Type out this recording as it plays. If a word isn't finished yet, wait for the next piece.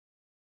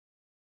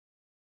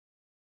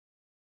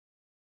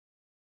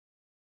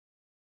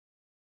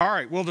All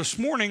right, well, this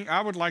morning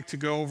I would like to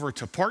go over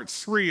to part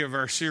 3 of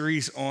our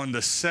series on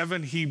the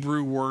 7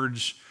 Hebrew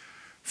words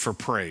for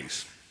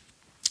praise.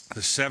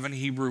 The 7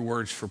 Hebrew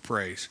words for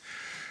praise.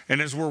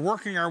 And as we're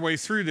working our way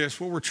through this,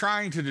 what we're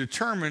trying to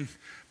determine,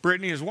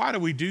 Brittany, is why do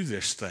we do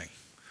this thing?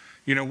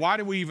 You know, why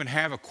do we even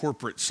have a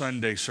corporate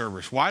Sunday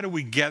service? Why do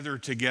we gather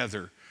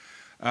together?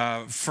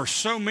 For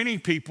so many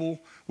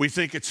people, we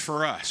think it's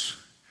for us.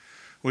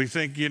 We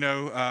think,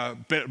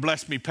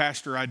 bless me,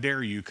 Pastor, I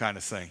dare you kind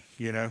of thing,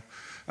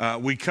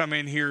 We come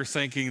in here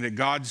thinking that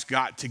God's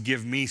got to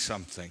give me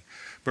something.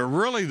 But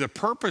really the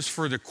purpose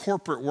for the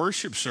corporate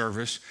worship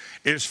service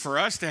is for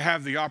us to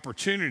have the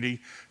opportunity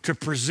to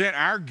present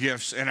our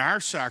gifts and our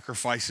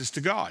sacrifices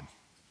to God.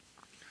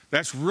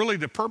 That's really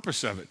the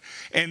purpose of it.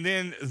 And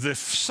then the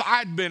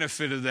side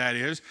benefit of that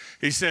is,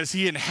 he says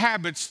he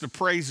inhabits the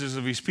praises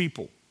of his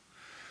people.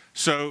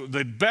 So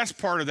the best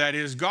part of that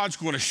is God's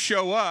going to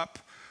show up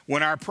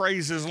when our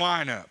praises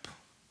line up.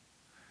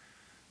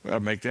 Well, I'll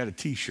make that a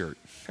t-shirt.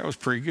 That was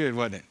pretty good,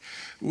 wasn't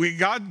it?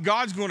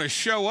 God's going to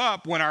show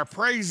up when our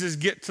praises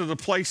get to the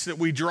place that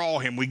we draw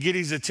him. We get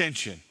his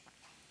attention.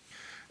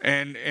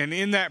 And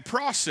in that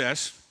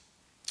process,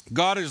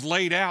 God has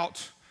laid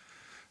out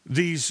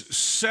these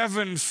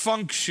 7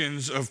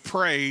 functions of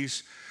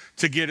praise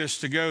to get us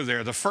to go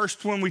there. The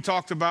first one we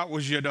talked about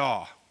was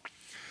Yadah.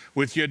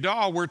 With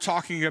Yadah, we're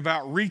talking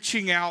about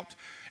reaching out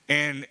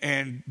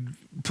and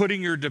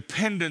putting your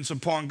dependence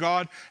upon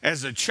God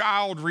as a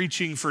child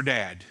reaching for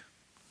dad.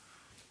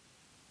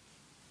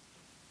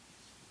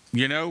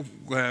 You know,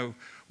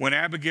 when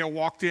Abigail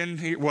walked in,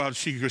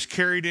 she was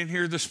carried in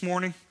here this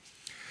morning.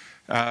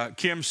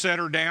 Kim set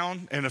her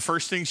down, and the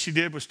first thing she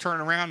did was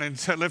turn around and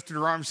lifted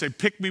her arm and say,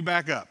 "Pick me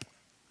back up."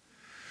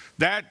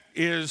 That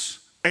is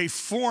a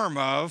form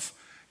of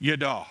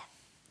Yadah.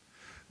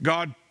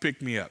 God,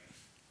 pick me up.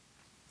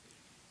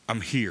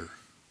 I'm here.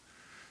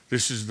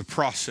 This is the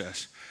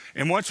process.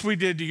 And once we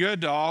did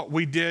Yadah,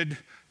 we did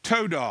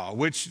Todah,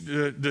 which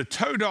the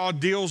Todah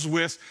deals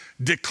with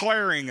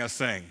declaring a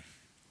thing,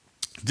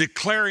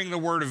 declaring the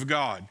word of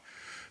God,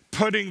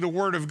 putting the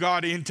word of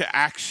God into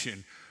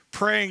action,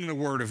 praying the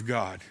word of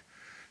God.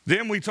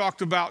 Then we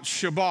talked about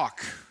Shabach.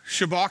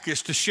 Shabach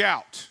is to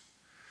shout.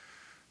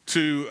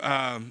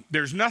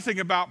 There's nothing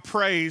about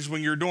praise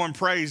when you're doing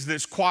praise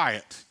that's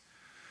quiet.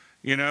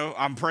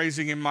 I'm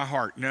praising in my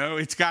heart. No,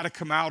 it's got to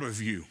come out of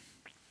you.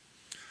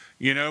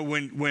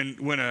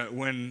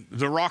 When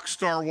the rock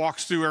star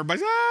walks through,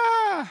 everybody's,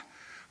 ah!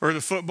 Or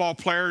the football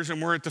players,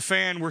 and we're at the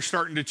fan, we're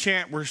starting to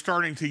chant, we're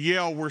starting to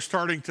yell, we're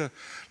starting to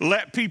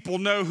let people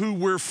know who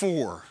we're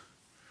for.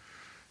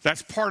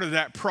 That's part of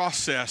that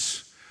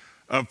process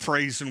of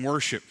praise and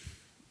worship.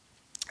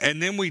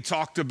 And then we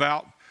talked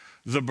about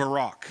the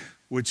Barak,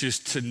 which is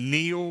to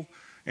kneel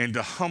and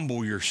to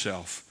humble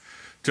yourself,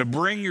 to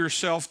bring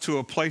yourself to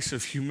a place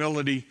of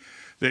humility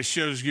that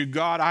shows you,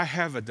 God, I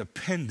have a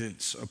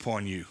dependence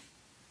upon you.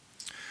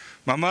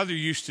 My mother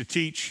used to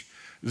teach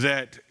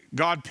that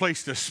God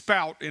placed a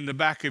spout in the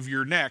back of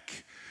your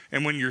neck,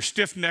 and when you're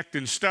stiff-necked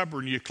and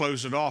stubborn, you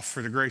close it off,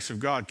 for the grace of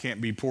God can't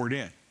be poured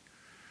in.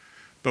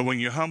 But when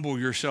you humble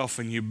yourself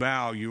and you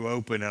bow, you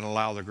open and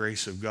allow the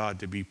grace of God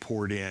to be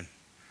poured in.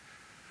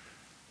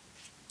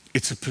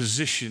 It's a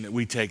position that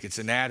we take. It's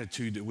an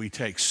attitude that we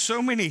take.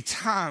 So many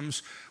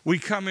times we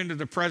come into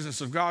the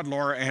presence of God,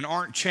 Laura, and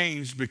aren't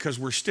changed because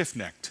we're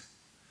stiff-necked.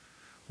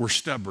 We're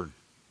stubborn.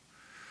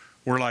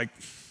 We're like,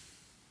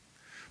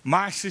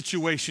 my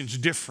situation's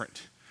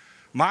different.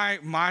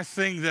 My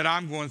thing that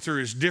I'm going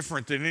through is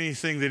different than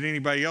anything that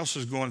anybody else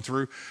is going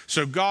through.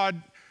 So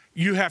God,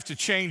 you have to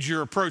change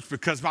your approach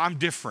because I'm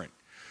different.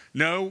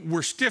 No,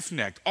 we're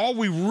stiff-necked. All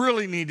we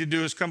really need to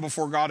do is come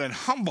before God and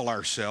humble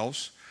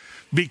ourselves,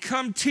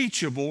 become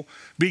teachable,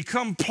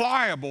 become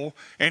pliable,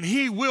 and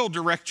he will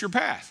direct your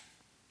path.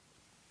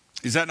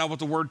 Is that not what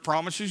the word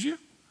promises you?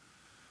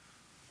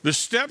 The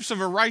steps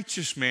of a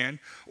righteous man,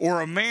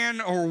 or a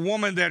man or a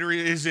woman that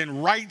is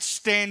in right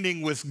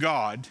standing with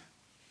God,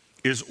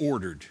 is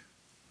ordered.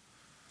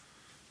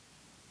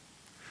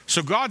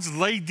 So God's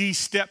laid these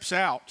steps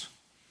out,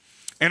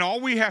 and all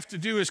we have to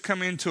do is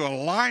come into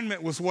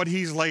alignment with what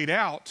he's laid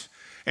out,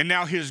 and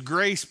now his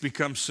grace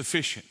becomes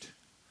sufficient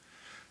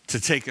to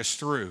take us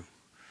through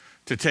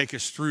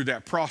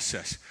that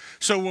process.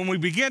 So when we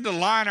begin to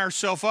line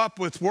ourselves up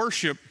with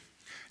worship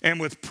and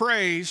with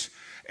praise,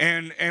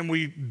 and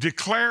we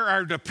declare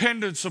our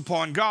dependence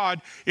upon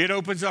God, it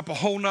opens up a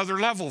whole nother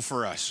level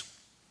for us.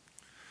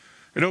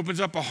 It opens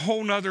up a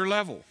whole nother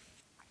level.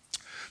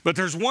 But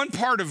there's one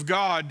part of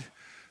God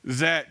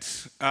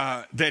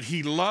that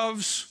he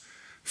loves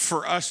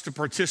for us to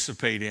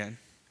participate in,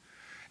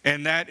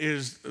 and that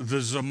is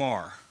the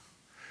Zamar,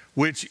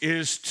 which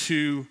is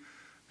to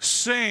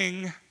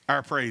sing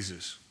our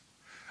praises,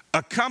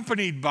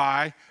 accompanied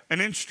by an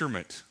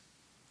instrument.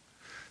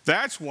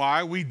 That's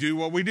why we do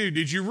what we do.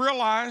 Did you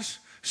realize,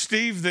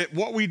 Steve, that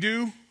what we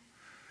do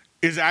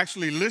is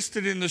actually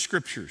listed in the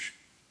scriptures?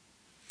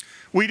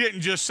 We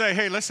didn't just say,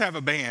 hey, let's have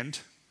a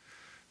band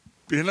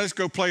and let's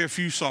go play a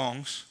few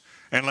songs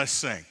and let's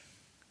sing.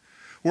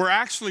 We're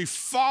actually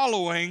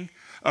following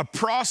a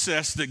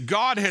process that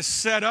God has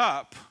set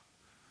up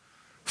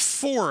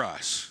for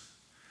us,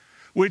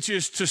 which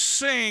is to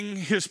sing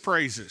his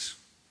praises.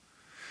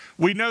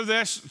 We know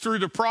this through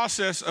the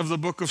process of the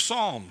book of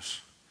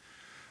Psalms,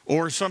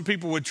 or some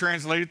people would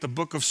translate it the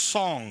book of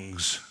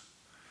songs.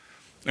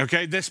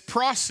 Okay, this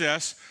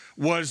process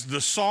was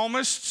the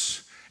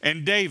psalmists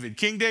and David.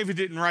 King David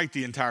didn't write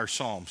the entire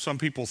psalm. Some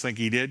people think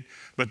he did,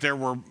 but there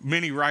were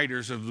many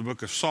writers of the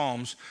book of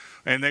Psalms,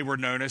 and they were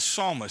known as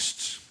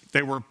psalmists.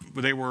 They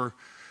were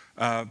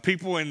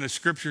people in the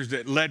scriptures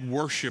that led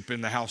worship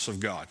in the house of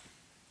God.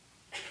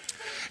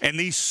 And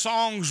these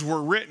songs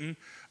were written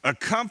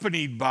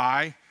accompanied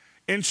by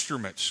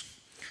instruments.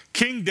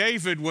 King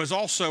David was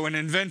also an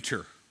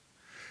inventor.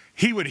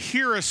 He would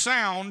hear a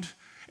sound,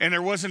 and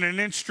there wasn't an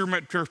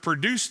instrument to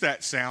produce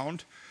that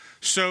sound,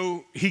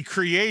 so he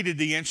created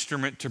the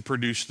instrument to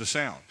produce the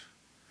sound.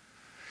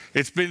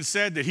 It's been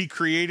said that he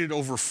created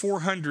over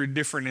 400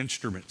 different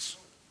instruments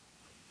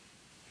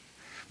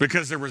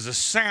because there was a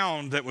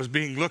sound that was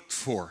being looked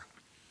for.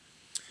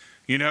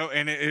 You know,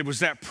 and it was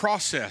that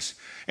process.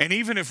 And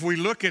even if we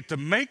look at the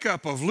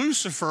makeup of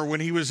Lucifer when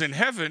he was in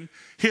heaven,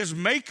 his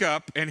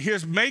makeup and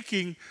his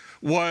making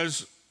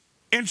was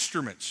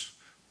instruments,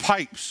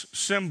 pipes,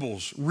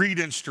 cymbals, reed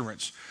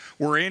instruments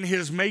were in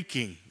his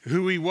making,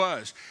 who he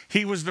was.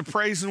 He was the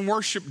praise and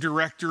worship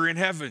director in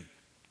heaven.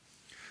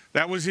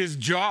 That was his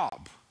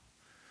job.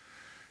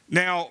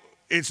 Now,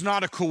 it's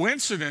not a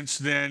coincidence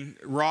then,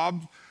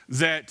 Rob,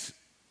 that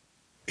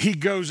he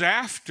goes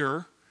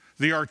after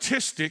the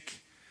artistic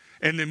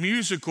and the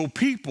musical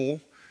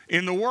people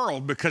in the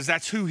world, because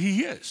that's who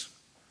he is.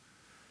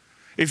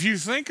 If you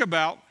think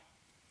about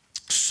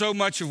so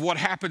much of what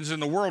happens in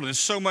the world, and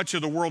so much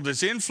of the world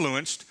is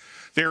influenced,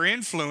 they're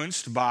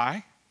influenced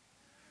by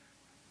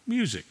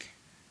music.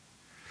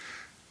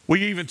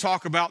 We even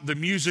talk about the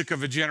music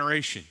of a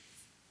generation.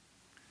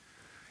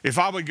 If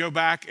I would go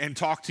back and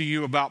talk to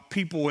you about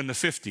people in the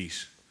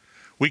 50s,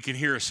 we can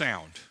hear a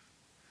sound.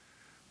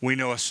 We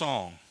know a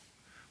song.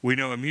 We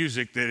know a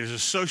music that is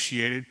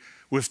associated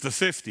with the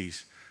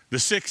 50s, the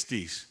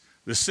 60s,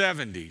 the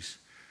 70s,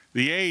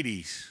 the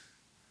 80s,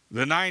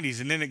 the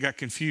 90s, and then it got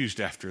confused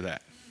after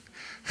that.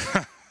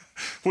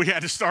 We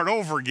had to start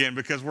over again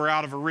because we're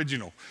out of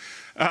original.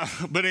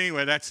 But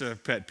anyway, that's a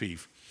pet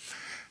peeve.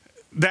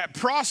 That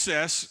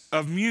process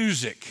of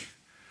music,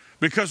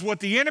 because what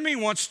the enemy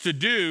wants to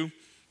do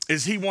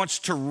is he wants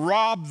to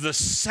rob the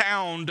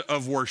sound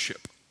of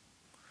worship.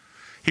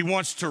 He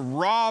wants to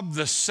rob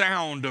the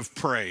sound of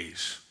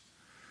praise.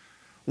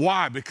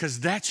 Why? Because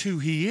that's who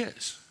he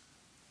is.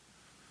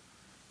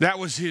 That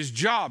was his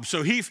job.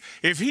 So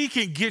if he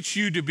can get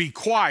you to be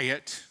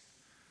quiet,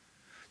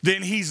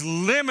 then he's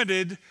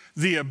limited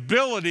the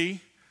ability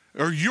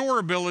or your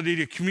ability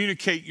to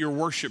communicate your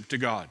worship to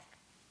God.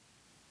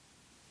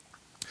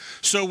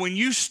 So when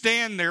you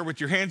stand there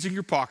with your hands in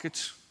your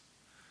pockets,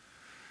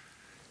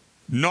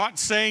 not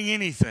saying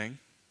anything,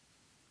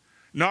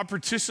 not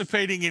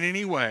participating in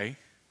any way,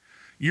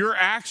 you're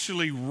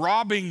actually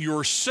robbing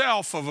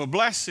yourself of a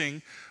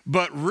blessing,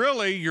 but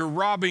really you're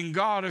robbing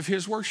God of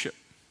his worship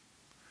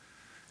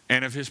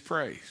and of his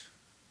praise.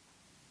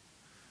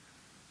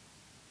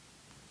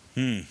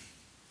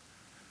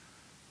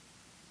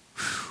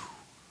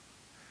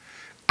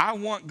 I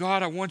want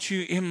God, I want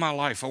you in my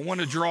life. I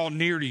want to draw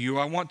near to you.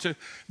 I want to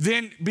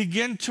then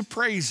begin to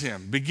praise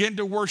him, begin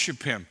to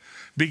worship him,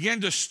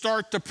 begin to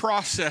start the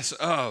process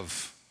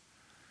of.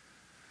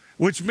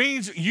 Which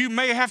means you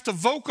may have to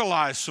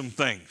vocalize some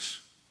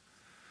things.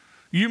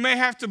 You may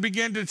have to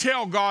begin to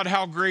tell God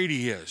how great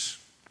he is.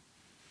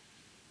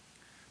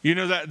 You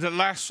know, that the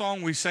last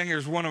song we sang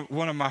is one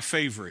of my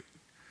favorite,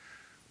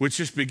 which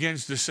just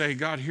begins to say,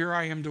 God, here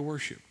I am to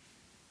worship.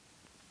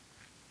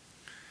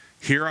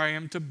 Here I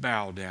am to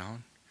bow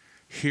down.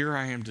 Here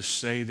I am to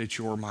say that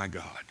you're my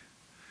God.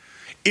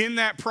 In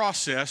that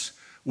process,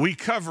 we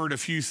covered a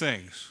few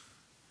things.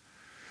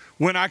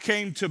 When I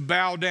came to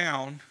bow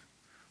down,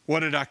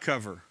 what did I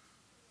cover?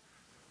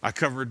 I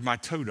covered my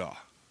Todah.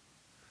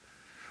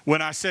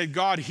 When I said,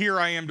 God, here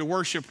I am to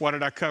worship, what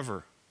did I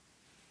cover?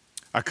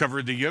 I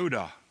covered the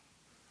Yodah,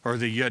 or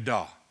the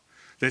Yada,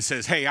 that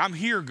says, hey, I'm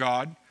here,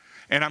 God,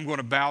 and I'm going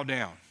to bow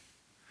down.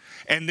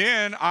 And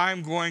then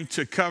I'm going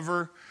to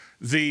cover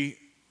the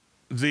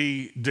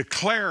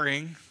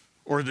declaring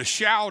or the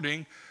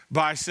shouting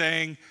by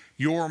saying,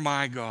 you're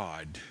my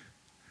God.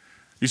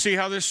 You see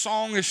how this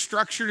song is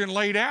structured and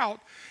laid out?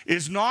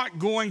 Is not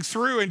going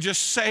through and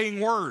just saying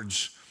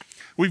words.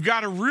 We've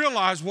got to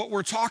realize what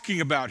we're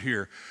talking about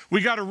here.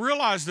 We got to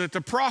realize that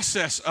the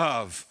process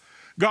of,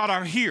 God,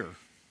 I'm here.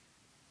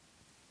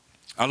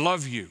 I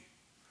love you.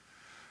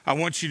 I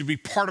want you to be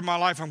part of my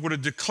life. I'm going to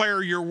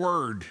declare your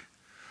word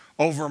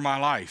over my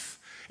life.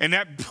 And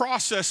that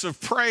process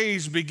of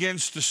praise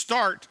begins to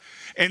start.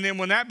 And then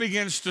when that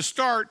begins to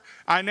start,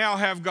 I now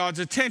have God's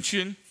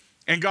attention.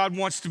 And God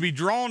wants to be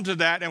drawn to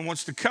that and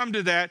wants to come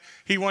to that.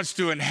 He wants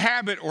to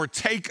inhabit or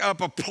take up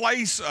a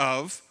place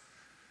of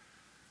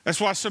That's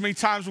why so many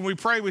times when we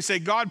pray, we say,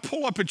 God,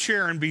 pull up a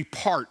chair and be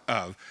part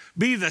of.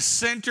 Be the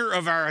center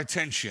of our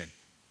attention.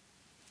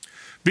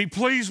 Be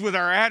pleased with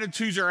our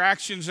attitudes, our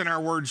actions, and our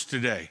words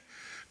today.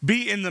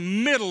 Be in the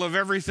middle of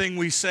everything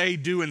we say,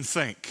 do, and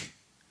think.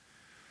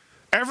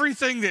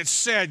 Everything that's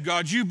said,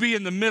 God, you be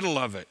in the middle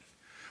of it.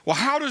 Well,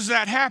 how does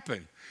that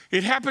happen?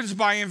 It happens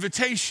by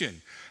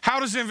invitation. How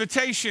does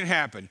invitation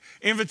happen?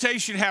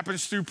 Invitation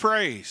happens through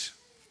praise.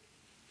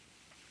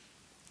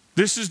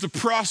 This is the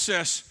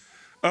process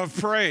of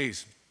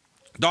praise.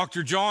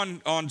 Dr.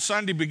 John on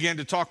Sunday began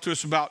to talk to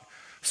us about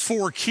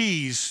 4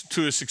 keys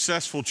to a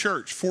successful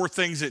church, 4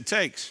 things it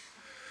takes.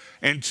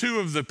 And 2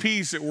 of the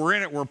P's that were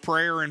in it were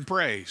prayer and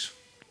praise.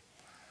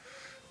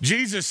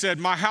 Jesus said,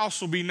 my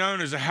house will be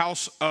known as a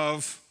house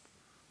of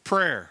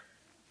prayer.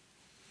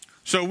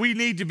 So we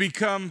need to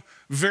become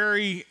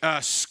very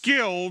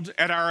skilled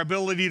at our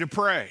ability to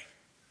pray.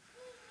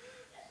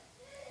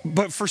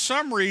 But for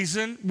some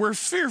reason, we're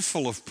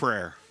fearful of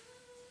prayer.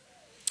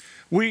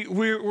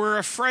 We're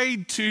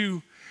afraid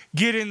to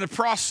get in the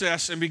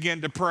process and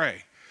begin to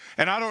pray.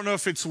 And I don't know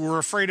if we're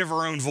afraid of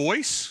our own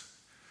voice,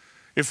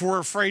 if we're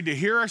afraid to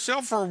hear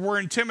ourselves, or we're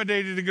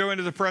intimidated to go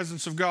into the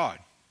presence of God.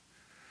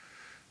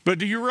 But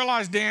do you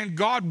realize, Dan,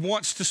 God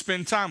wants to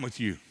spend time with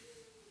you.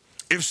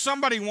 If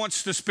somebody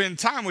wants to spend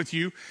time with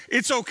you,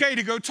 it's okay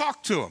to go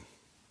talk to them.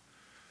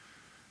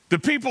 The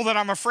people that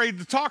I'm afraid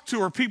to talk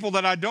to are people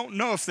that I don't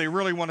know if they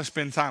really want to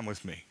spend time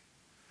with me.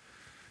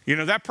 You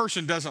know, that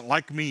person doesn't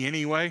like me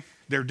anyway.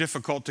 They're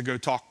difficult to go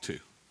talk to.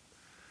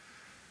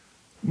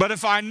 But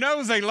if I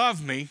know they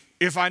love me,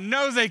 if I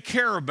know they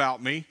care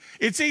about me,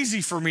 it's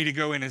easy for me to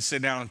go in and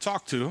sit down and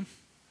talk to them.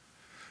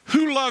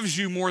 Who loves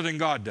you more than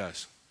God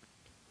does?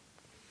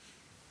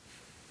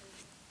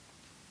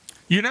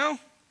 You know?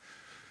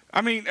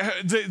 I mean,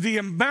 the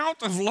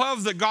amount of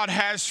love that God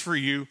has for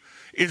you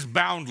is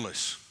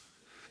boundless.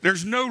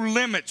 There's no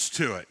limits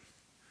to it.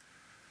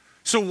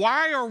 So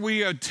why are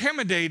we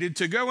intimidated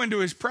to go into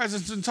his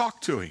presence and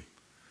talk to him?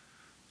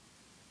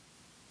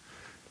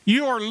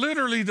 You are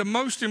literally the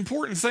most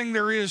important thing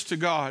there is to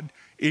God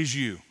is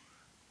you.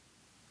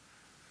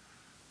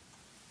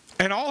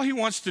 And all he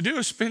wants to do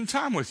is spend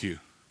time with you.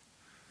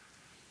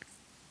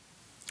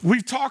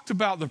 We've talked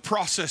about the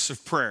process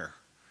of prayer,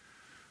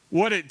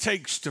 what it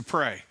takes to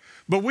pray.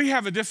 But we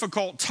have a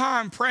difficult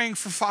time praying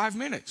for 5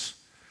 minutes.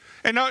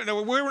 And no,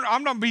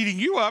 I'm not beating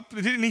you up.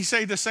 Didn't he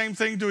say the same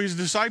thing to his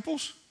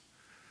disciples?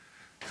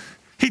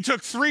 He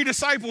took 3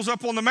 disciples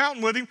up on the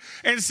mountain with him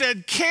and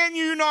said, can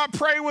you not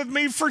pray with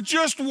me for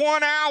just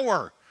 1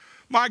 hour?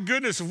 My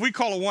goodness, if we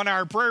call a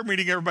 1-hour prayer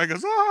meeting, everybody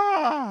goes,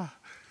 ah.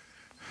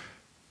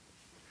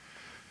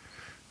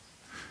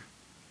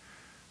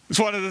 It's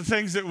one of the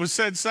things that was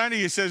said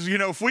Sunday. It says, you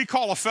know, if we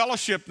call a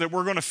fellowship that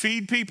we're going to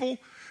feed people,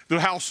 the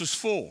house is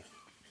full.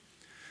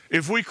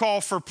 If we call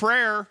for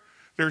prayer,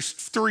 there's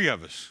 3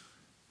 of us,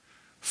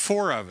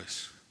 4 of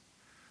us,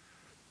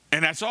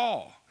 and that's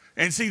all.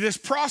 And see, this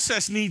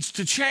process needs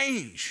to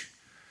change.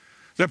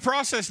 The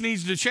process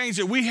needs to change,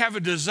 that we have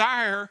a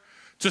desire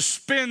to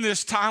spend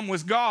this time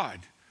with God.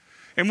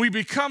 And we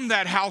become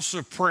that house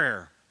of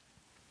prayer.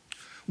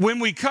 When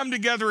we come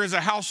together as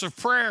a house of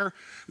prayer,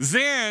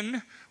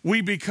 then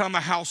we become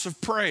a house of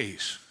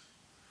praise.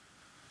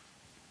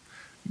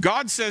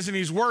 God says in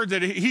his word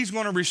that he's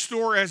going to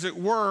restore, as it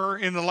were,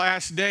 in the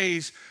last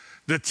days,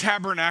 the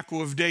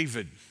tabernacle of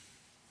David.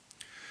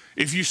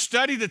 If you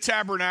study the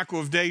tabernacle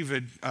of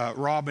David,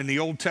 Rob, in the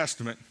Old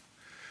Testament,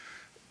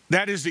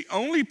 that is the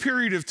only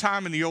period of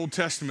time in the Old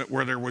Testament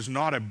where there was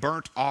not a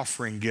burnt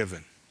offering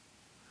given.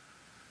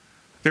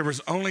 There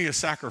was only a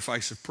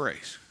sacrifice of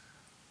praise.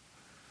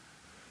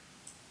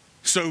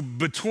 So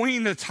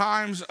between the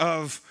times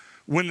of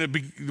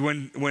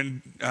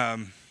when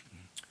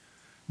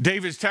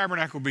David's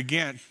tabernacle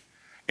began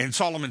and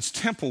Solomon's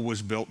temple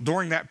was built,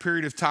 during that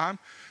period of time,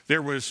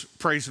 there was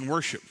praise and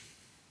worship.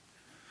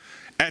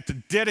 At the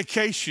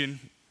dedication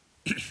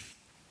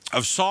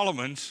of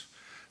Solomon's,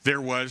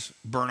 there was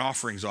burnt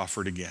offerings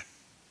offered again.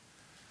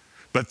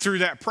 But through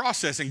that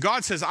process, and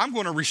God says, I'm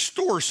going to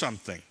restore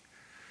something.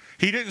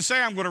 He didn't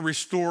say, I'm going to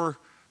restore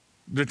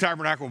the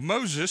tabernacle of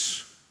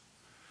Moses.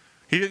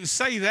 He didn't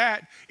say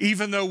that,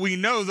 even though we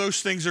know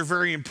those things are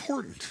very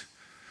important.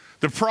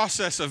 The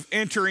process of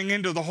entering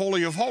into the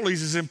Holy of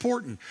Holies is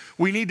important.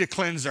 We need to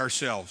cleanse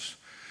ourselves.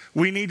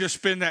 We need to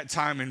spend that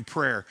time in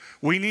prayer.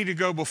 We need to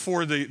go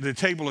before the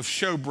table of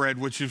showbread,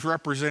 which is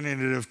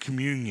representative of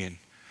communion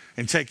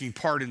and taking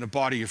part in the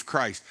body of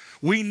Christ.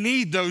 We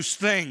need those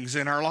things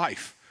in our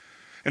life.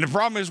 And the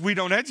problem is we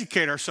don't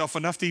educate ourselves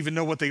enough to even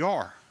know what they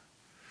are.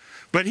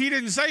 But he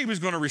didn't say he was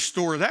going to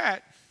restore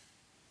that.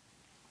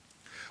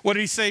 What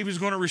did he say he was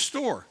going to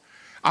restore?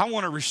 I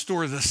want to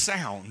restore the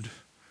sound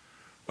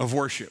of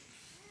worship.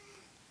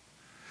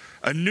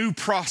 A new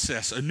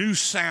process, a new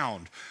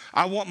sound.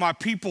 I want my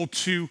people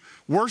to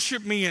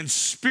worship me in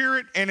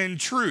spirit and in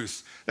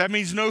truth. That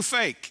means no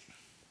fake.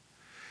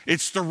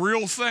 It's the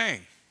real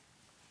thing.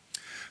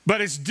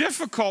 But it's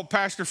difficult,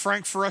 Pastor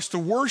Frank, for us to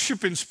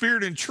worship in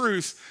spirit and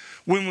truth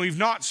when we've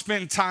not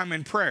spent time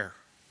in prayer.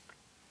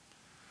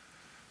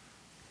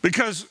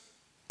 Because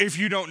if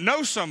you don't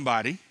know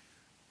somebody,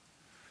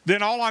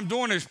 then all I'm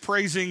doing is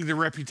praising the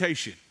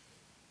reputation.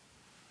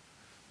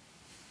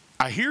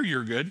 I hear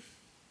you're good.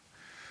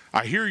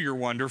 I hear you're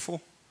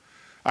wonderful.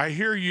 I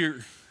hear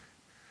you,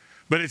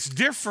 but it's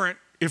different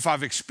if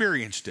I've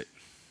experienced it.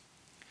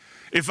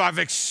 If I've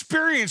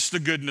experienced the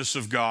goodness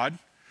of God,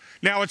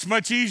 now it's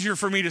much easier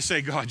for me to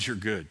say, God, you're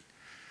good.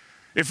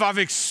 If I've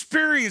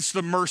experienced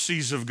the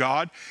mercies of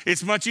God,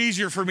 it's much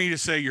easier for me to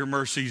say your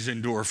mercies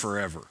endure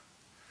forever.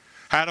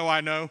 How do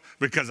I know?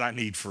 Because I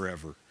need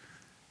forever.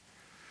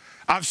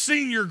 I've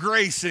seen your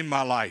grace in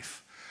my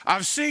life.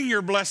 I've seen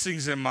your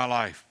blessings in my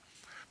life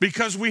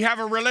because we have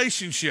a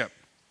relationship.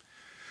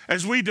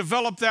 As we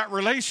develop that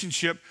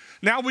relationship,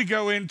 now we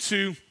go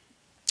into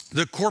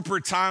the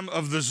corporate time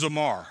of the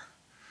Zamar.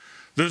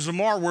 The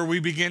Zamar where we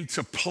begin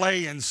to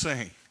play and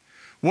sing.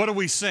 What do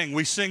we sing?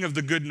 We sing of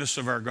the goodness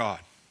of our God.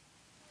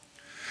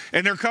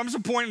 And there comes a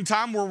point in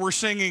time where we're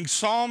singing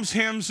psalms,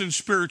 hymns, and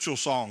spiritual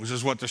songs,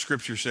 is what the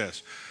scripture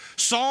says.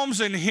 Psalms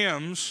and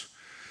hymns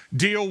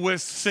deal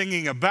with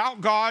singing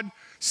about God,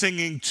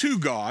 singing to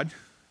God.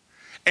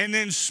 And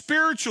then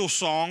spiritual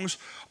songs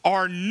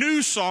are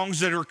new songs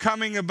that are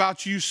coming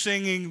about you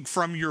singing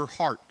from your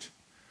heart.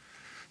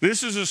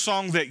 This is a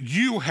song that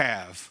you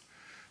have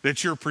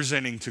that you're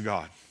presenting to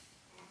God.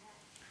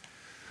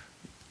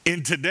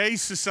 In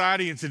today's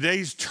society, in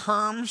today's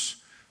terms,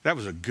 that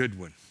was a good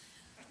one.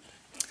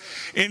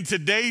 In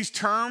today's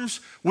terms,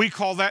 we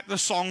call that the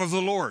song of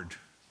the Lord,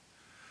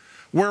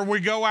 where we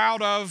go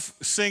out of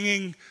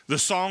singing the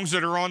songs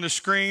that are on the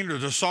screen or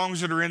the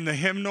songs that are in the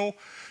hymnal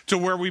to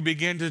where we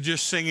begin to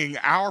just singing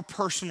our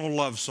personal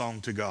love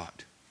song to God.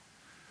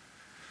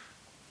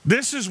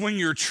 This is when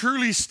you're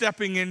truly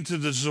stepping into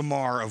the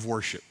Zamar of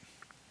worship,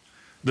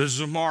 the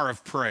Zamar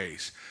of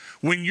praise,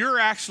 when you're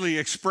actually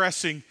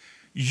expressing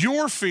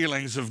your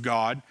feelings of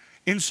God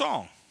in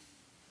song.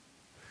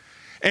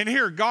 And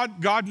here,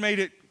 God made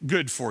it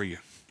good for you.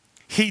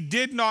 He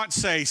did not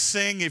say,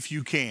 sing if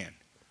you can.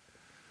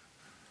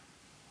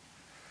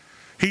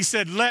 He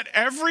said, let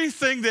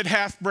everything that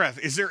hath breath.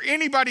 Is there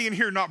anybody in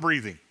here not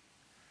breathing?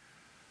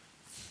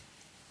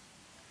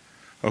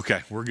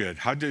 Okay, we're good.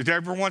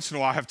 Every once in a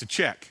while I have to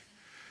check.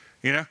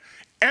 You know,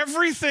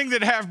 everything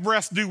that hath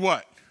breath do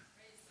what?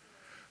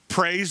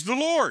 Praise the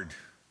Lord.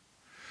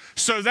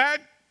 So that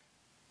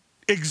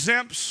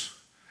exempts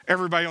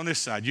everybody on this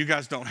side. You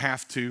guys don't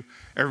have to.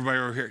 Everybody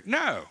over here.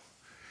 No.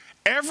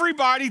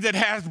 Everybody that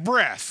hath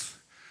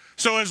breath.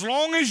 So as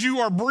long as you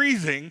are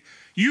breathing,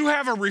 you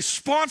have a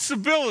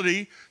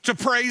responsibility to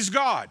praise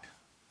God.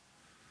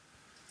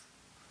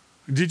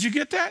 Did you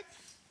get that?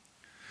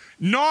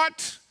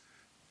 Not,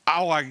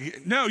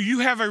 no, you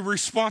have a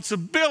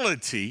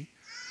responsibility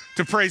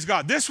to praise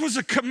God. This was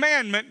a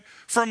commandment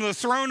from the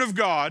throne of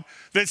God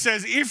that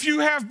says, if you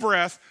have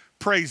breath,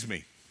 praise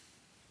me.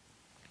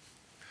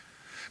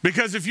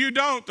 Because if you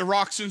don't, the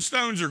rocks and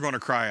stones are going to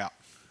cry out.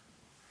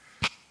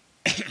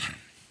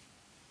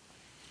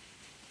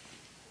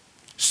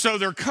 So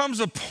there comes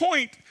a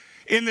point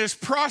in this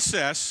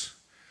process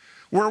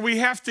where we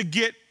have to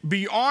get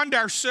beyond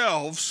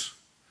ourselves,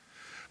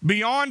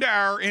 beyond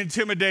our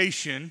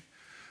intimidation,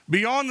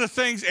 beyond the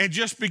things, and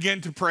just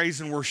begin to praise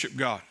and worship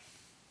God.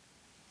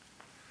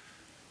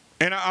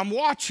 And I'm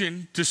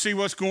watching to see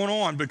what's going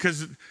on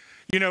because,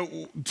 you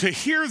know, to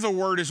hear the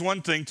word is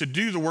one thing, to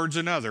do the word's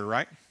another,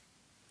 right?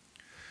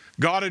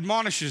 God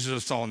admonishes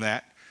us on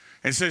that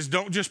and says,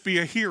 don't just be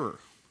a hearer.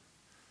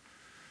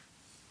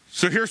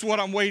 So here's what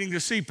I'm waiting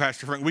to see,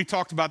 Pastor Frank. We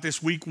talked about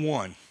this week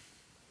 1.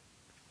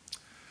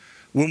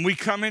 When we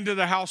come into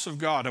the house of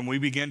God and we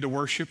begin to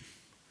worship,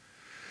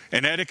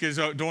 and Edic is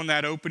doing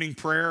that opening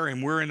prayer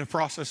and we're in the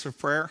process of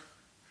prayer,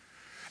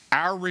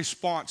 our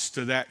response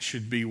to that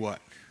should be what?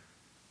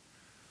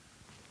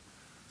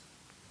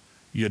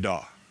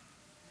 Yada.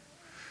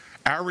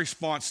 Our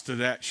response to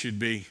that should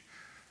be,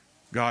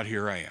 God,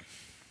 here I am.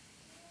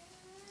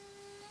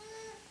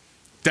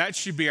 That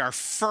should be our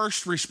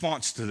first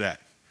response to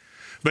that.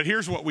 But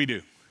here's what we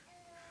do.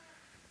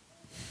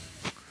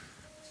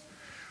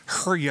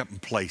 Hurry up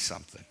and play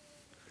something.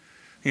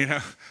 You know,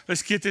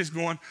 let's get this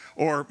going.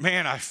 Or,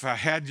 man, if I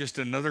had just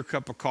another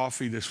cup of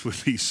coffee, this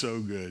would be so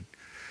good.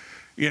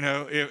 You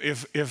know,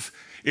 if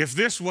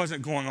this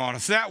wasn't going on,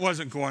 if that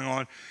wasn't going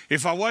on,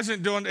 if I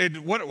wasn't doing it,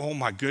 what? Oh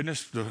my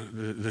goodness, the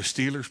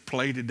Steelers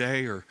play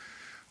today,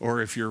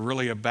 or if you're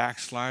really a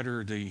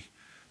backslider, the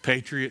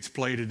Patriots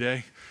play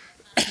today.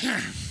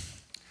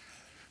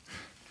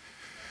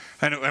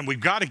 And we've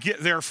got to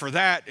get there for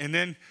that. And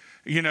then,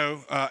 you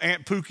know,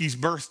 Aunt Pookie's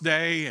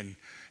birthday,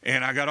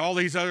 and I got all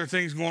these other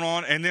things going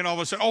on. And then all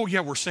of a sudden, oh yeah,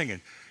 we're singing.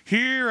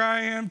 Here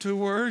I am to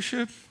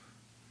worship.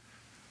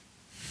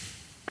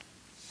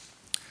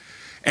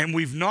 And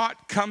we've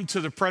not come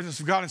to the presence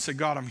of God and said,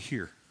 God, I'm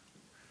here.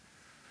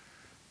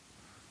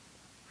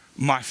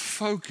 My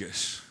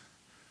focus,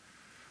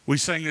 we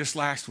sang this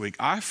last week,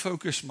 I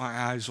focus my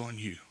eyes on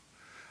you.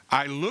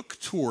 I look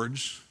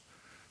towards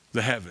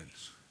the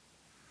heavens.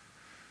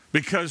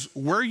 Because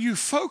where you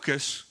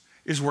focus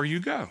is where you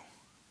go.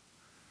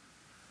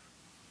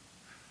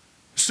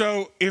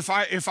 So if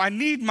I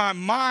need my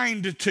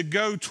mind to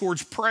go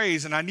towards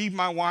praise and I need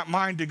my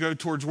mind to go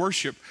towards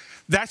worship,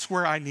 that's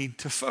where I need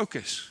to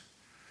focus.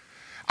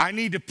 I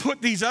need to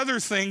put these other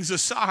things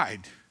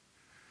aside.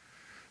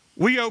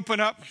 We open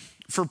up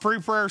for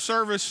pre-prayer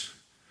service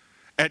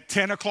at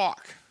 10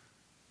 o'clock.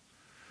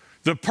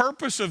 The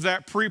purpose of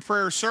that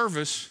pre-prayer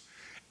service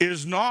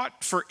is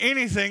not for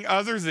anything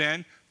other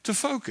than to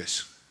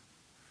focus.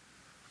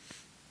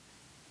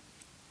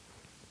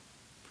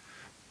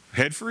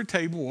 Head for a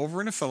table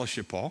over in a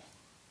fellowship hall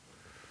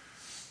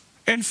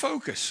and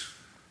focus.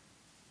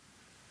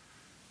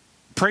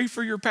 Pray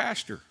for your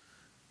pastor.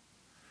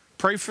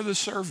 Pray for the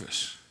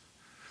service.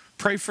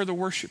 Pray for the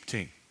worship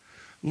team.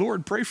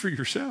 Lord, pray for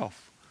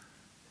yourself.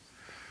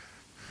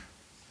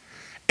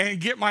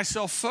 And get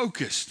myself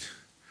focused.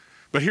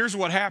 But here's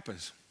what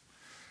happens.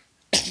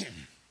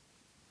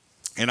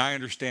 And I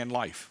understand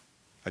life.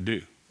 I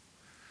do.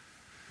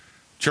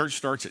 Church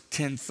starts at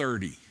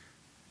 10:30.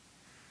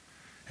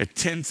 At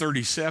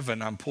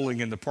 10:37, I'm pulling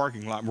in the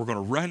parking lot. And we're going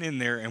to run in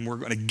there and we're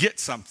going to get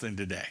something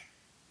today.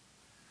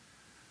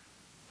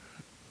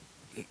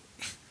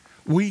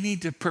 We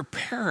need to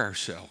prepare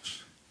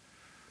ourselves.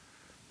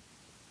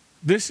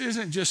 This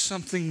isn't just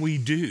something we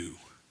do.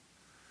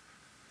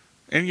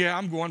 And yeah,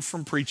 I'm going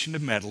from preaching to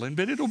meddling,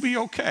 but it'll be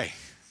okay.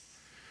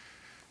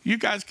 You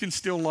guys can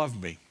still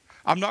love me.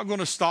 I'm not going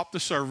to stop the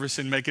service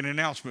and make an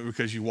announcement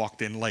because you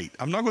walked in late.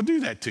 I'm not going to do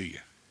that to you.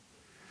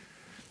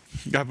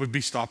 I would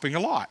be stopping a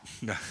lot.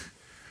 No,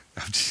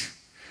 I'm just,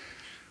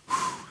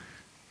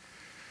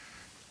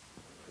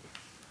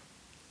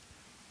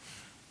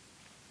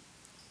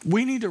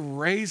 we need to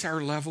raise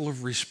our level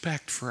of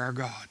respect for our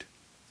God.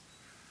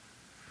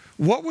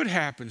 What would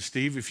happen,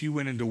 Steve, if you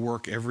went into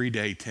work every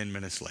day 10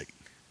 minutes late?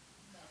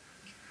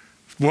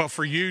 Well,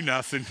 for you,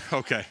 nothing.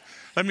 Okay.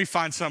 Let me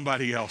find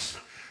somebody else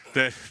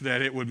that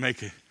it would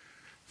make it.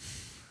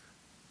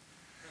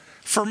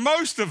 For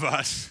most of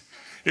us,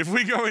 if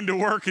we go into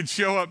work and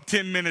show up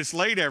 10 minutes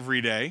late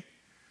every day,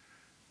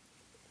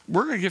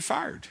 we're going to get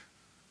fired.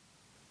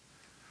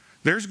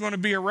 There's going to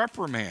be a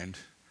reprimand.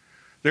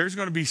 There's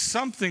going to be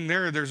something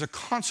there. There's a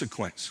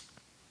consequence.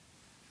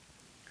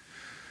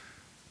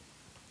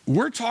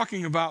 We're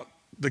talking about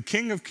the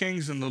King of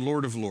Kings and the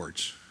Lord of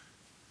Lords.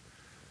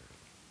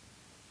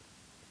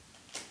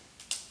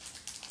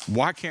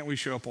 Why can't we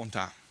show up on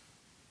time?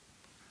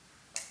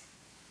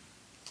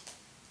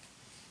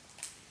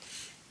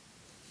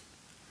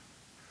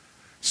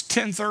 It's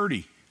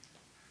 10:30.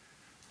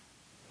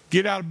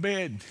 Get out of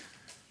bed.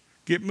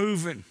 Get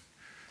moving.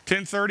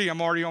 10:30,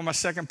 I'm already on my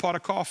second pot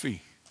of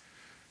coffee.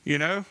 You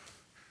know?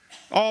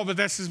 Oh, but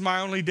this is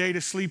my only day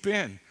to sleep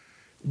in.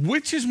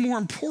 Which is more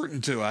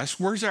important to us?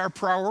 Where's our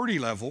priority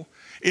level?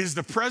 Is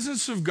the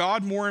presence of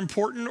God more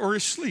important or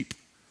is sleep?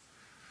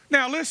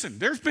 Now listen,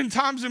 there's been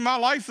times in my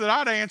life that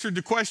I'd answered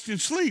the question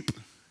sleep.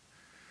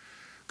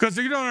 Because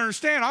you don't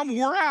understand, I'm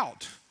wore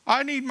out.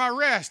 I need my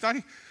rest.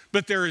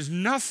 But there is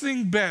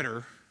nothing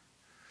better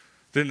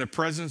than the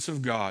presence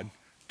of God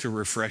to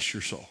refresh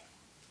your soul.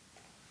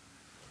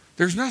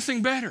 There's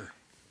nothing better.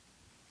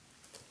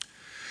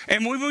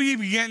 And when we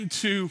begin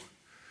to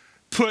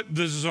put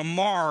the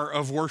zamar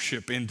of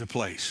worship into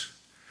place,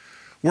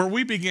 where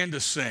we begin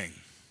to sing.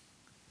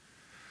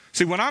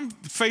 See, when I'm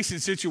facing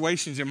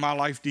situations in my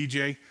life,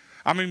 DJ,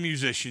 I'm a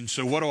musician,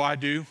 so what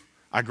do?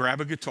 I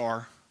grab a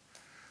guitar,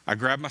 I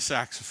grab my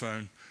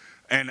saxophone,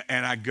 and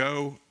I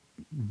go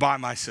by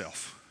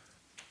myself.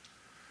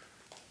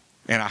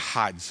 And I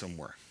hide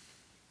somewhere.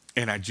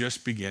 And I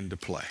just begin to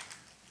play,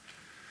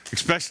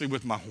 especially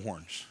with my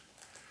horns.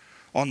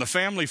 On the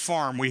family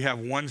farm, we have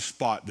one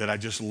spot that I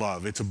just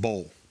love. It's a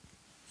bowl.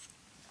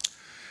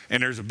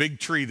 And there's a big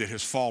tree that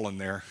has fallen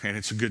there, and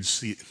it's a good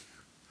seat.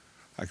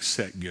 I can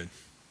set good.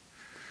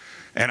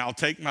 And I'll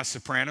take my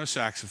soprano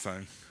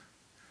saxophone,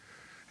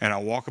 and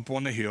I'll walk up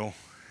on the hill,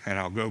 and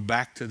I'll go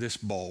back to this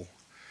bowl,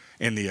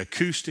 and the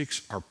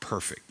acoustics are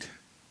perfect.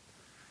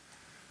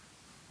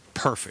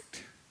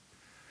 Perfect.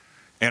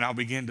 And I'll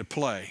begin to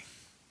play.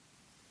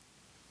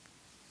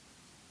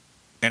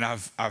 And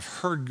I've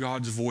heard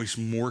God's voice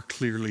more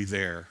clearly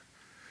there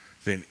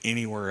than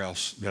anywhere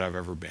else that I've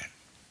ever been.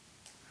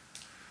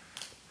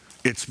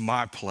 It's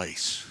my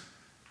place.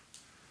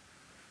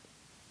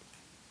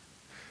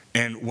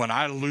 And when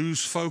I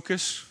lose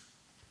focus,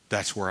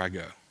 that's where I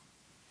go.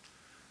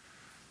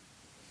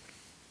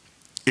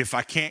 If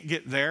I can't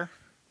get there,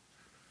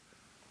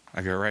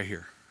 I go right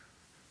here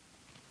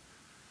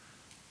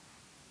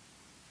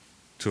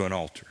to an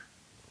altar.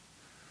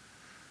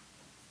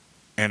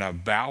 And I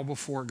bow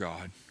before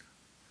God,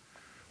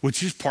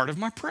 which is part of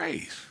my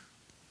praise.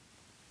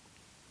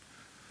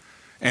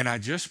 And I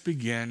just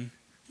begin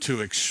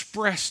to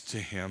express to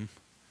him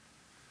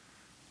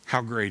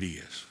how great he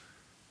is.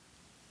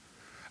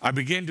 I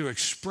begin to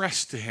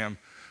express to him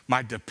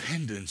my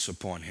dependence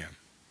upon him.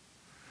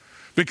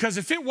 Because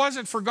if it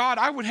wasn't for God,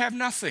 I would have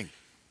nothing.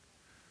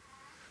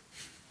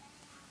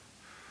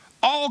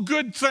 All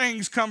good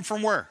things come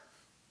from where?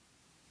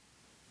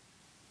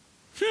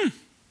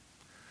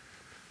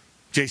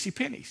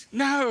 JCPenney's.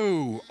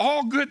 No,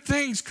 all good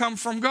things come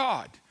from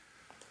God.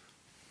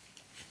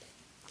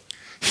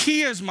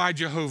 He is my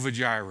Jehovah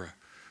Jireh,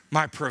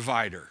 my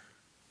provider.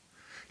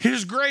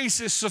 His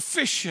grace is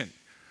sufficient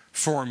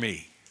for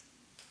me.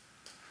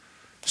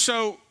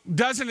 So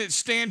doesn't it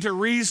stand to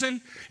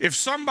reason, if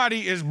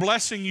somebody is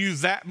blessing you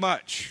that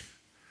much,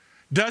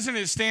 doesn't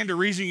it stand to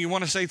reason you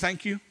want to say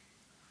thank you?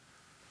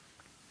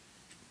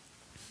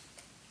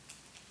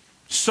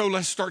 So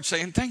let's start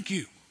saying thank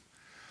you.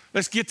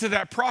 Let's get to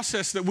that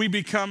process that we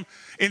become,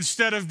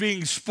 instead of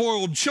being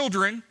spoiled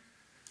children,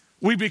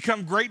 we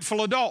become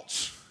grateful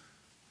adults.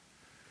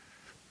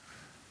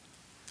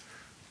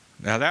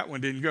 Now that one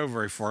didn't go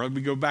very far. Let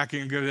me go back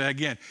and go to that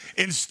again.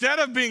 Instead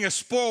of being a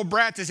spoiled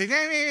brat that says,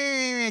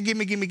 give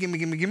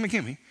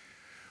me,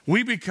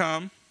 we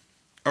become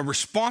a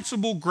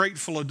responsible,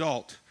 grateful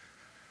adult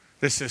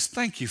that says,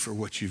 thank you for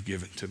what you've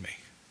given to me.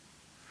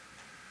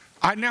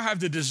 I now have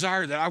the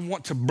desire that I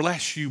want to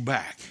bless you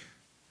back.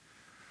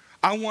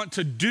 I want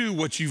to do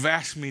what you've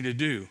asked me to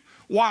do.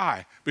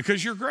 Why?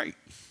 Because you're great.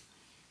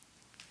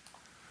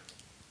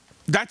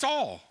 That's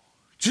all.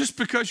 Just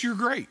because you're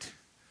great.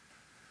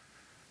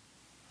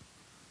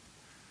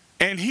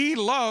 And he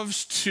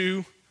loves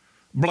to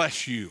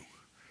bless you.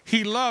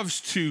 He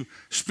loves to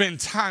spend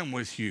time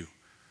with you.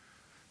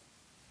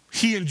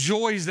 He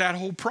enjoys that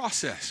whole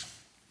process.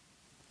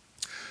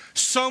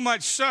 So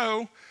much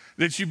so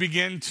that you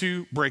begin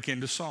to break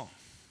into song.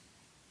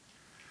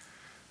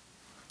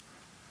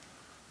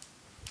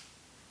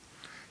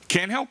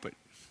 Can't help it.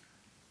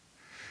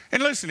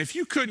 And listen, if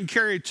you couldn't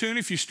carry a tune,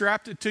 if you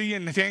strapped it to you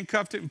and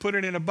handcuffed it and put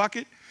it in a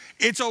bucket,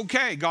 it's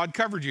okay. God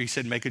covered you. He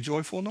said, make a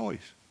joyful noise.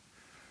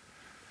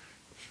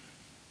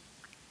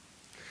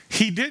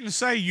 He didn't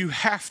say you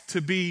have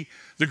to be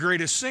the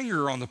greatest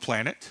singer on the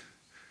planet,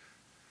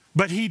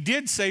 but he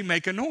did say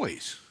make a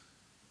noise.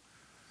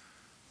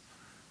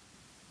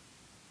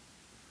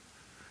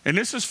 And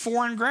this is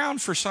foreign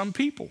ground for some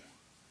people.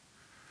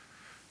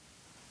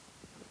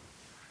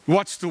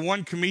 What's the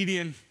one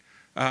comedian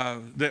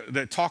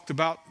that talked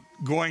about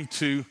going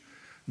to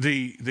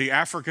the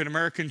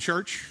African-American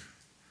church?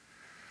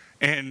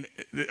 And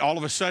all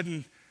of a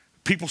sudden,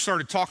 people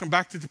started talking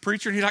back to the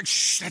preacher, and he's like,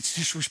 shh, that's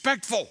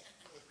disrespectful.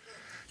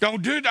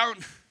 Don't do that.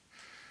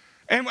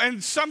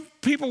 And some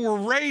people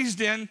were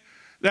raised in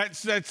that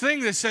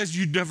thing that says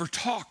you never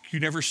talk, you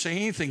never say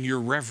anything, you're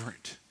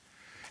reverent.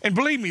 And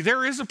believe me,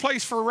 there is a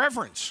place for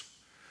reverence.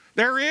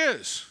 There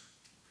is.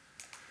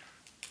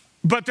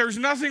 But there's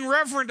nothing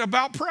reverent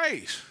about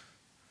praise.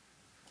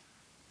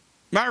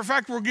 Matter of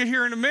fact, we'll get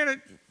here in a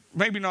minute,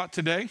 maybe not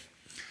today.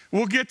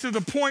 We'll get to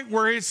the point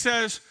where it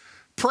says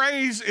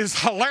praise is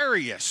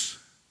hilarious.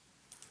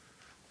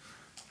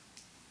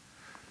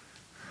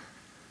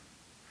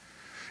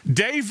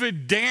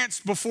 David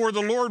danced before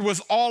the Lord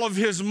with all of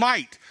his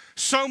might,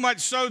 so much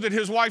so that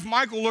his wife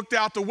Michal looked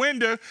out the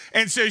window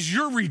and says,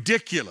 you're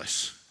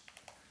ridiculous.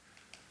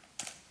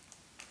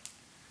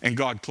 And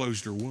God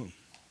closed her womb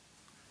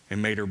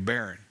and made her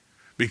barren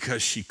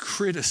because she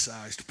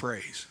criticized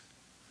praise.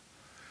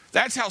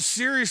 That's how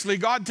seriously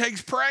God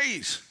takes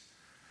praise.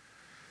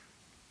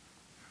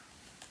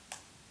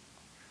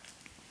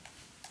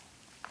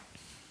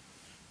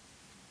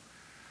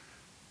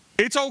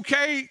 It's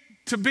okay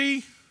to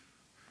be.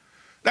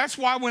 That's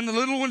why when the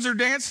little ones are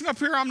dancing up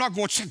here, I'm not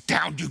going, sit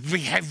down, you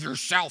behave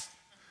yourself.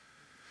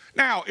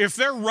 Now, if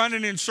they're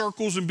running in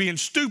circles and being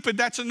stupid,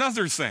 that's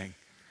another thing.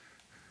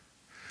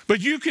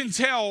 But you can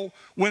tell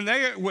when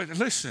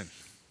listen,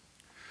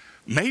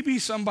 maybe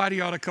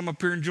somebody ought to come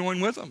up here and join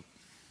with them.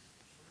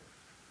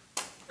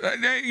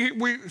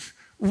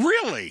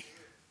 Really?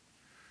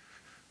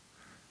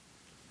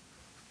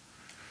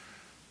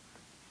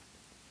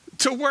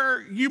 To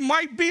where you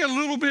might be a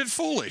little bit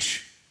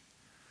foolish.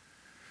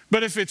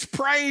 But if it's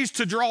praise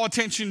to draw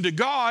attention to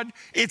God,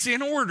 it's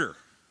in order.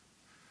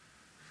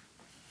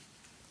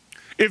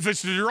 If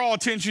it's to draw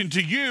attention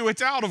to you,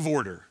 it's out of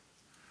order.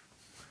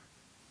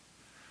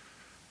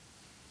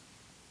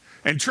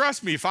 And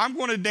trust me, if I'm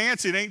going to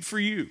dance, it ain't for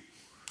you.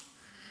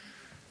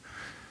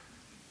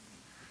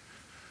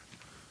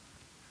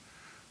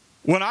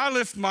 When I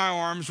lift my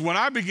arms, when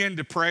I begin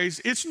to praise,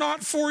 it's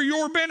not for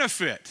your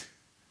benefit.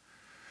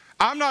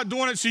 I'm not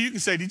doing it so you can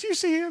say, did you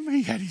see him?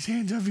 He had his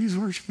hands up, he was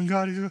worshiping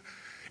God.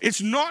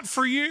 It's not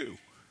for you.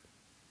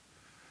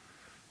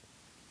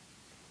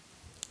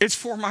 It's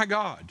for my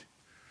God.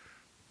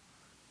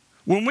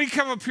 When we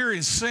come up here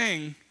and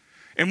sing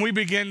and we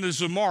begin the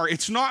Zamar,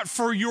 it's not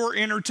for your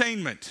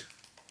entertainment.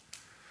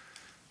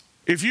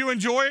 If you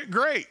enjoy it,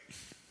 great.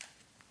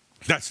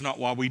 That's not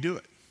why we do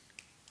it.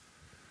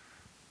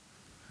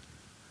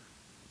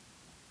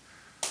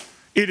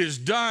 It is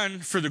done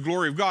for the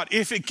glory of God.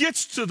 If it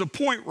gets to the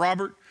point,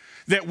 Robert,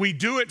 that we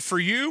do it for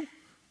you,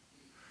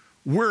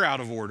 we're out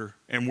of order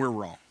and we're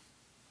wrong.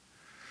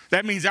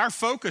 That means our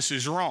focus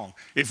is wrong.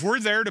 If we're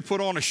there to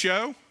put on a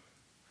show,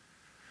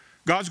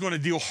 God's going to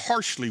deal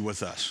harshly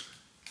with us.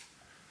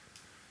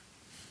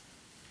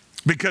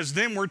 Because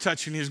then we're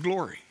touching his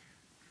glory.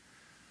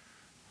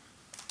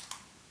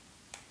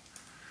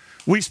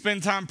 We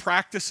spend time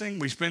practicing.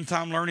 We spend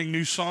time learning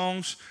new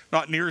songs,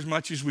 not near as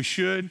much as we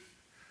should.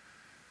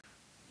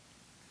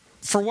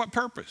 For what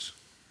purpose?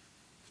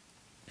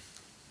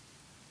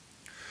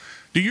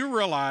 Do you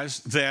realize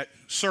that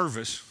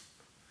service,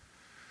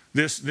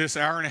 this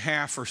hour and a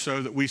half or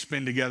so that we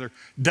spend together,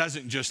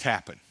 doesn't just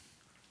happen?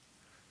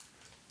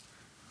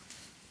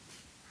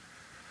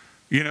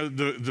 You know,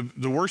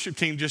 the worship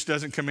team just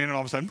doesn't come in and all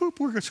of a sudden, boop,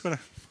 we're just going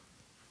to.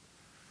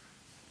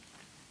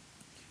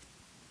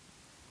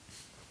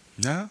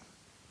 No.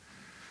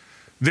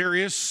 There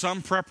is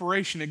some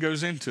preparation that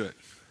goes into it.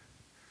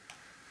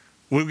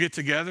 We'll get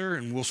together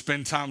and we'll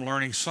spend time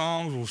learning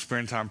songs. We'll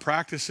spend time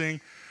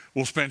practicing.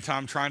 We'll spend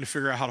time trying to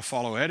figure out how to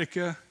follow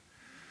etiquette.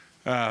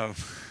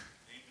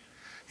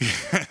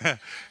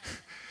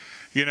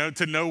 You know,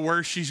 to know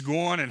where she's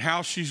going and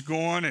how she's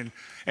going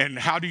and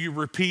how do you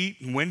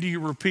repeat and when do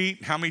you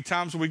repeat? How many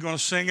times are we going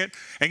to sing it?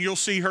 And you'll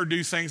see her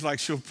do things like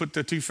she'll put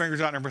the two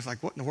fingers out and everybody's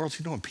like, what in the world is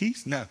she doing?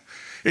 Peace? No.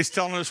 It's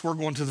telling us we're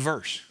going to the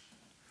verse.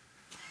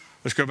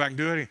 Let's go back and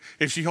do it.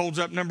 If she holds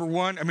up number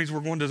one, that means we're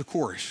going to the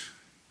chorus.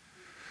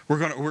 We're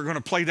going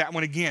to play that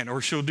one again.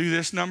 Or she'll do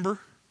this number.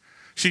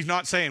 She's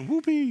not saying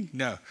whoopee.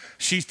 No.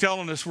 She's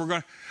telling us we're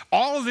going to.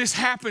 All of this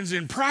happens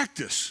in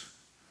practice,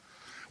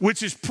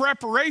 which is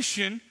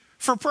preparation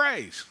for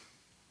praise.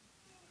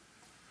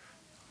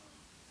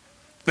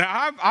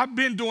 Now, I've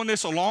been doing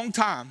this a long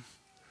time.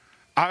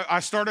 I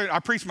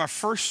preached my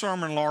first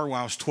sermon in Laura when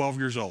I was 12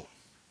 years old.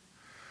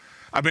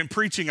 I've been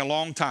preaching a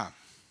long time.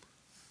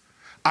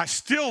 I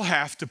still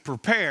have to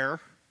prepare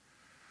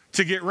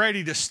to get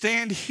ready to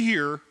stand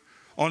here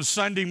on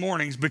Sunday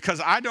mornings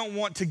because I don't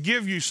want to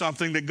give you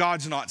something that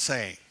God's not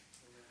saying.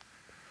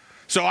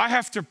 So I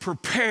have to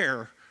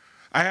prepare.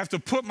 I have to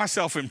put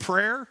myself in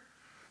prayer.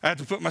 I have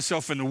to put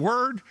myself in the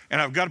Word,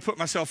 and I've got to put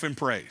myself in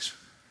praise.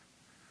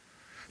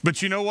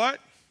 But you know what?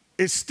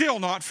 It's still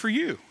not for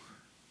you.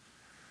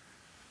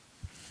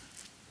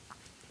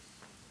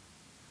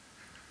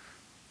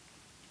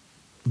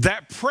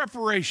 That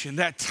preparation,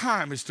 that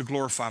time is to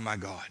glorify my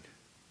God.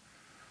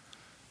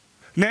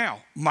 Now,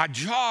 my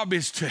job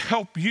is to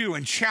help you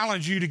and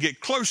challenge you to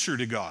get closer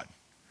to God.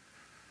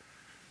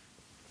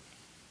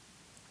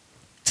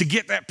 To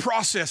get that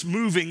process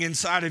moving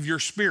inside of your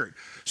spirit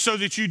so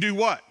that you do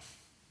what?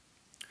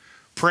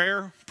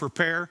 Prayer,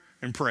 prepare,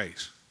 and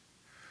praise.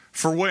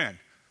 For when?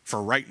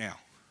 For right now.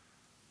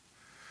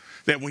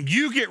 That when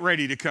you get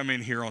ready to come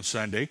in here on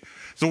Sunday,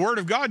 the Word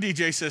of God,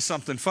 DJ, says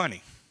something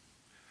funny.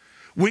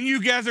 When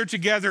you gather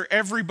together,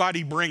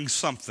 everybody brings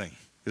something.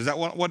 Is that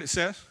what it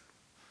says?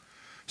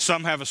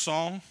 Some have a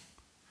song.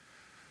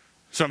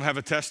 Some have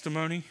a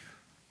testimony.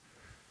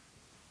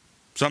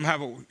 Some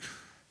have a...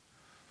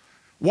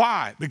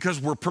 Why? Because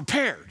we're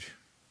prepared.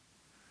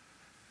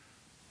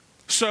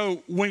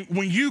 So when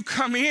you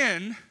come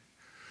in,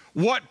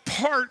 what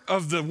part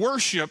of the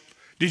worship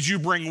did you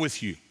bring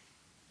with you?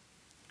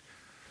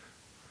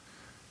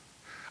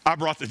 I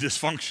brought the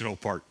dysfunctional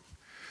part.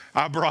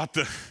 I brought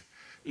the...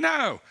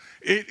 No,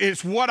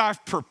 it's what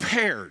I've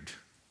prepared.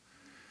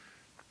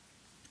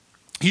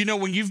 You know,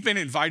 when you've been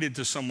invited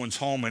to someone's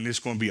home and it's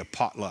going to be a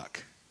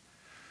potluck,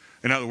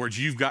 in other words,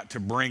 you've got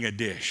to bring a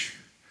dish.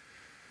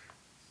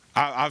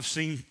 I've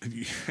seen,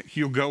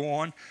 you'll go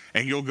on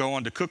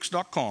to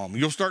cooks.com.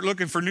 You'll start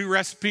looking for new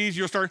recipes.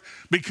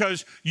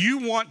 Because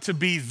you want to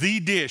be the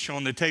dish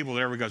on the table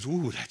that everybody goes,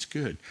 ooh, that's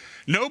good.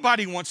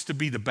 Nobody wants to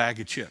be the bag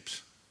of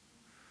chips.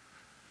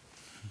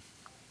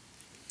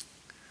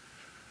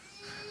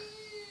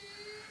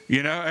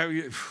 You know,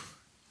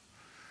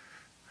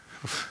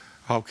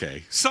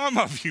 okay, some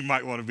of you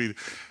might want to be.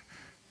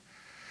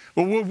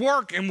 Well, we'll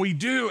work and we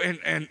do,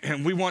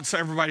 and we want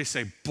everybody to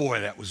say, boy,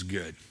 that was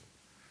good.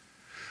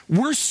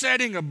 We're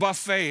setting a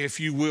buffet, if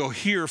you will,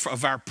 here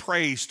of our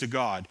praise to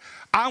God.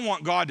 I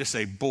want God to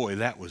say, boy,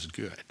 that was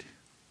good.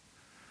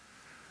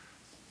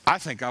 I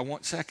think I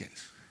want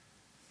seconds.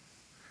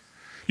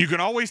 You can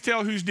always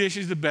tell whose dish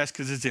is the best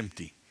because it's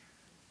empty.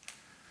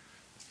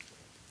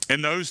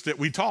 And those that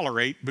we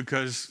tolerate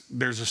because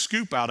there's a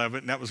scoop out of it,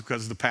 and that was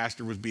because the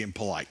pastor was being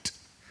polite.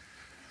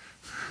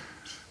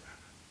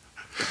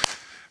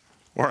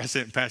 Or I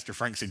said, Pastor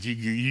Frank said,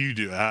 you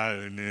do.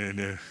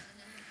 No.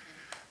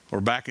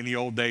 Or back in the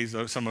old days,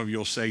 some of you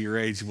will say your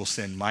age, will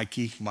send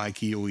Mikey.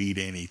 Mikey will eat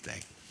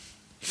anything.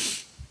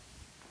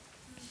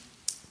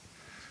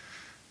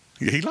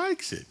 He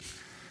likes it.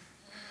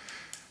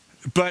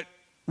 But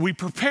we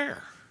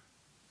prepare.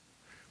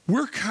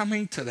 We're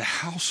coming to the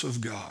house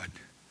of God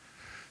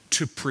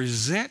to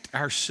present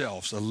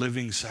ourselves a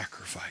living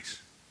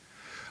sacrifice.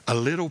 A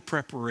little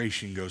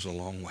preparation goes a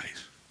long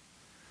ways.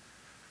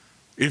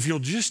 If you'll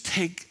just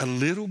take a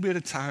little bit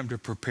of time to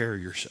prepare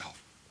yourself.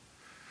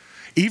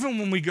 Even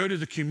when we go to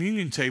the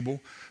communion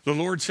table, the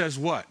Lord says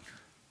what?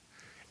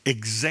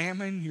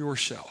 Examine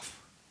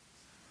yourself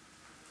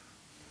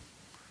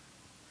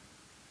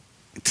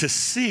to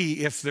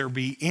see if there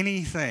be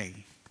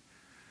anything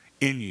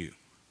in you.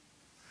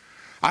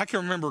 I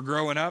can remember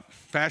growing up,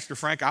 Pastor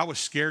Frank, I was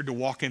scared to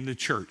walk into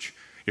church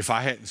if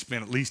I hadn't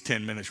spent at least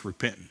 10 minutes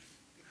repenting.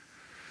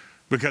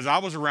 because I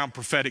was around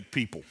prophetic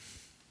people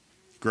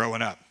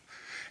growing up.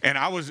 And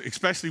I was,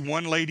 especially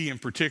one lady in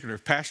particular,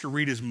 Pastor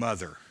Rita's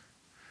mother.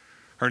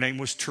 Her name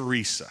was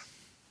Teresa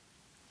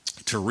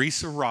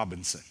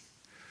Robinson.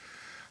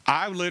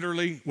 I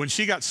literally, when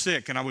she got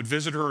sick and I would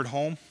visit her at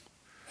home,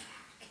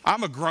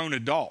 I'm a grown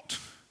adult.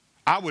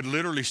 I would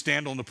literally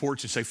stand on the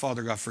porch and say,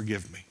 Father God,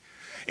 forgive me.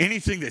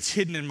 Anything that's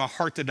hidden in my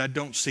heart that I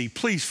don't see,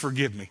 please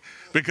forgive me.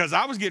 Because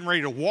I was getting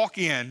ready to walk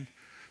in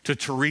to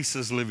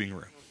Teresa's living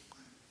room.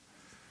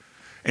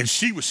 And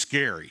she was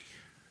scary.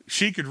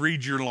 She could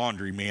read your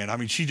laundry, man. I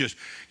mean,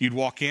 you'd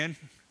walk in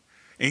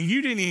and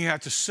you didn't even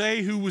have to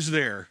say who was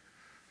there.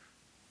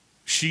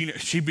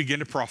 She began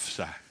to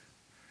prophesy.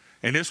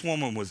 And this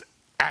woman was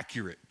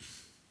accurate.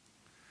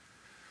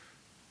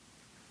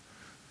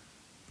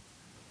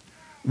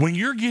 When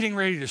you're getting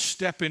ready to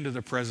step into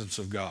the presence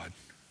of God,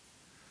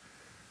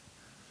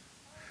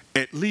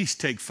 at least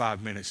take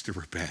 5 minutes to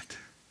repent.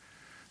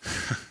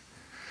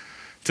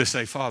 To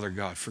say, Father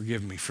God,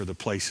 forgive me for the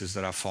places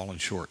that I've fallen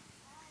short,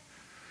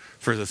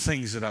 for the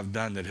things that I've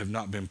done that have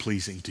not been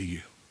pleasing to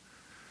you.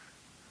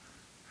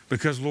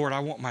 Because, Lord, I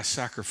want my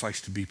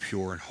sacrifice to be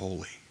pure and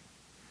holy.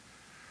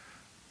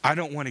 I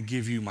don't want to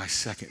give you my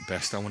second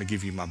best. I want to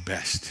give you my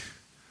best.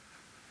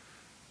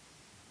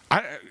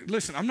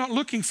 Listen, I'm not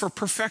looking for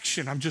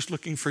perfection. I'm just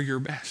looking for your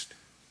best.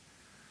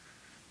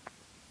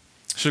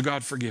 So,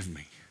 God, forgive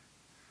me.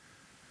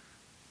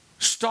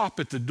 Stop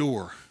at the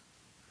door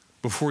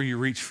before you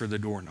reach for the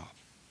doorknob.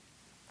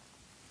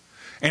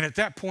 And at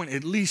that point,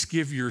 at least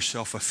give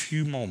yourself a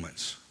few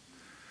moments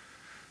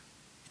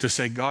to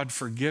say, God,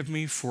 forgive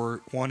me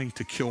for wanting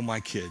to kill my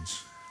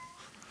kids.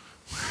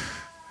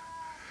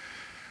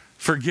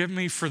 Forgive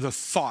me for the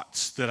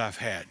thoughts that I've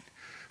had.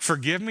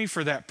 Forgive me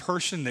for that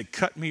person that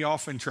cut me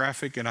off in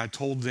traffic and I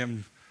told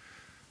them.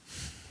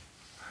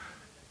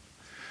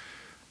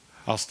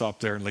 I'll stop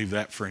there and leave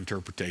that for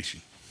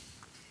interpretation.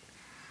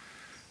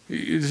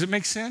 Does it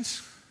make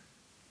sense?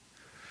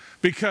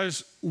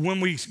 Because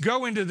when we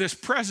go into this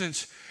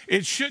presence,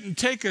 it shouldn't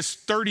take us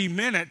 30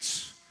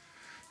 minutes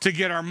to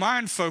get our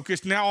mind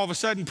focused. Now all of a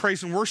sudden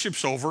praise and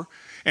worship's over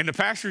and the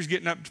pastor's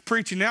getting up to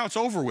preach and now it's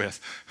over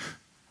with.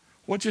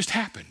 What just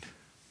happened?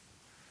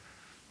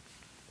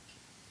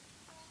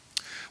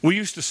 We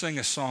used to sing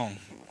a song,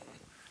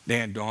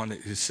 Dan Dawn,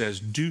 that says,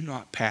 "Do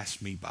not pass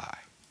me by,"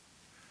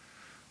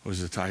 was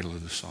the title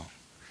of the song.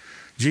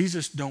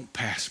 Jesus, don't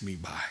pass me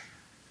by.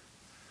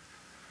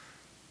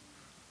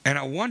 And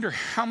I wonder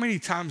how many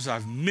times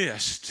I've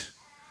missed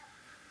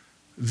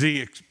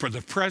the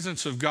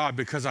presence of God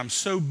because I'm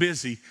so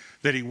busy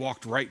that he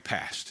walked right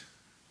past.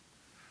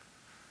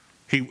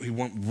 He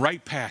went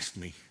right past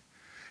me.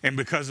 And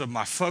because of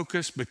my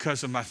focus,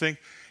 because of my thing,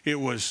 it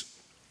was...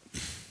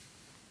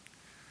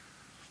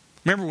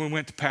 Remember when we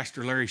went to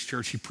Pastor Larry's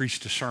church, he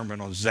preached a sermon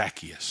on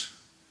Zacchaeus.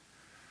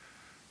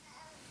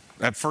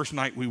 That first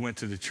night we went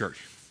to the church.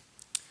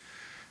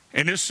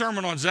 And this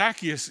sermon on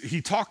Zacchaeus,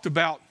 he talked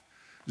about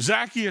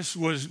Zacchaeus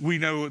was, we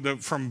know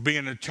from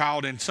being a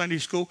child in Sunday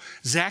school,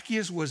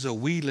 Zacchaeus was a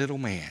wee little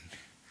man.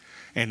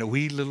 And the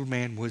wee little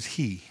man was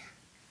he.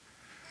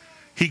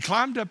 He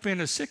climbed up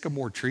in a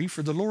sycamore tree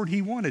for the Lord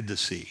he wanted to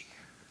see.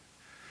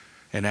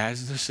 And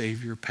as the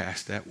Savior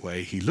passed that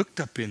way, he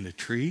looked up in the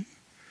tree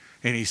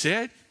and he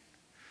said,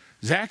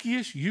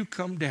 Zacchaeus, you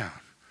come down,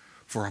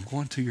 for I'm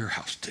going to your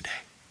house today.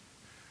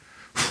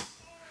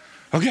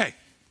 Okay,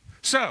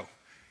 so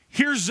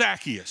here's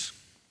Zacchaeus.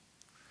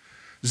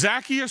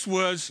 Zacchaeus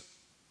was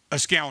a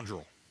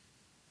scoundrel.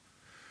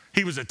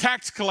 He was a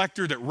tax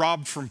collector that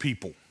robbed from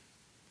people.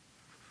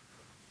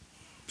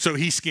 So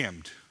he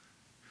skimmed.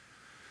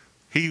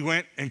 He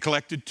went and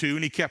collected 2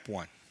 and he kept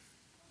 1.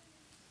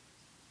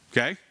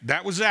 Okay,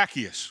 that was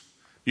Zacchaeus.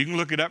 You can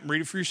look it up and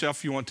read it for yourself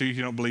if you want to, if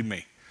you don't believe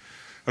me.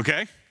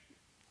 Okay?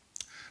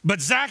 But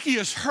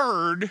Zacchaeus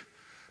heard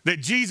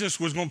that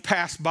Jesus was going to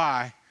pass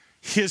by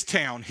his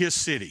town, his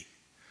city.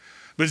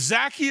 But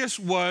Zacchaeus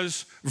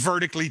was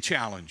vertically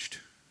challenged.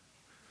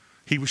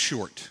 He was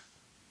short.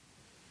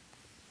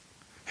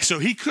 So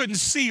he couldn't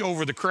see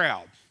over the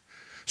crowd.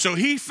 So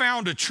he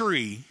found a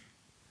tree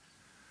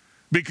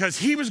because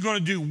he was going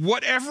to do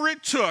whatever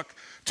it took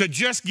to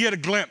just get a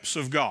glimpse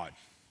of God.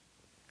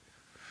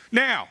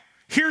 Now,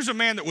 here's a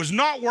man that was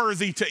not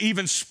worthy to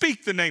even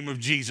speak the name of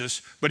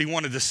Jesus, but he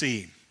wanted to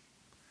see him.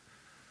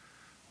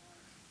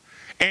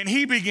 And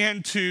he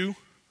began to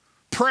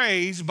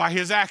praise by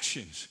his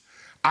actions.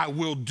 I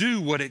will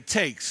do what it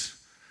takes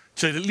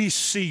to at least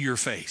see your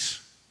face.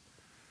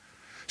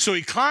 So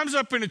he climbs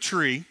up in a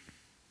tree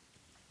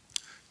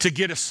to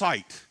get a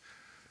sight,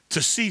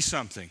 to see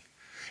something.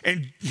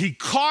 And he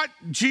caught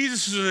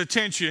Jesus'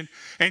 attention,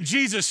 and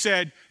Jesus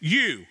said,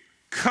 you,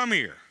 come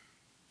here.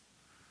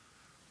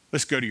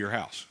 Let's go to your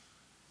house.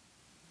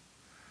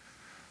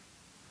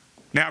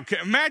 Now,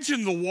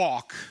 imagine the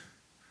walk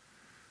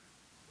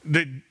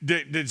that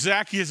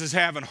Zacchaeus is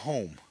having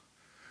home.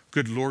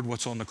 Good Lord,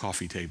 what's on the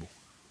coffee table?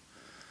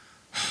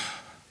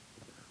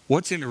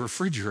 What's in the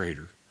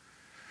refrigerator?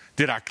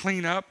 Did I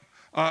clean up?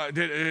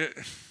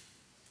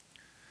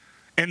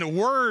 And the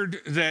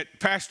word that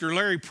Pastor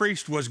Larry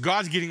preached was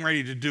God's getting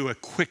ready to do a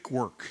quick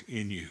work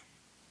in you.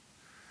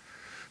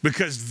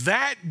 Because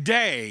that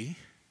day,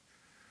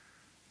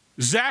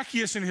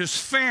 Zacchaeus and his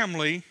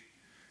family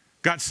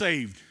got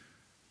saved.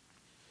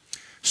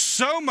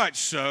 So much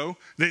so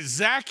that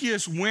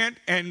Zacchaeus went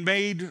and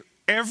made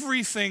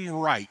everything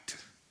right.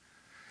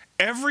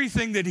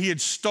 Everything that he had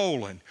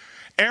stolen,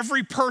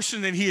 every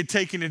person that he had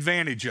taken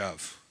advantage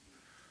of.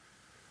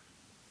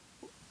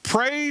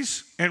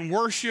 Praise and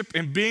worship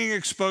and being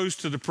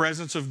exposed to the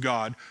presence of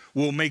God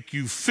will make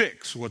you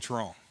fix what's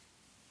wrong.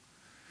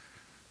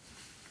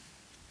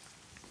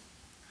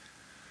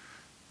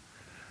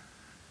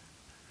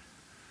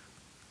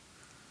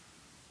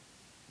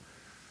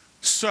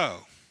 So,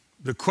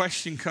 the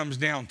question comes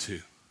down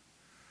to,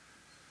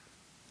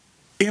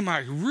 am I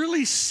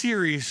really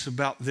serious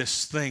about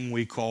this thing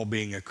we call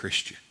being a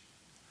Christian?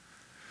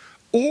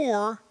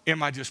 Or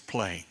am I just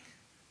playing?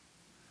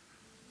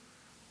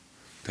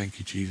 Thank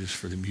you, Jesus,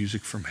 for the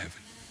music from heaven.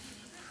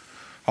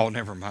 Oh,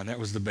 never mind. That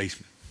was the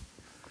basement.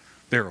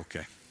 They're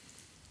okay.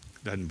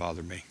 Doesn't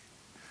bother me.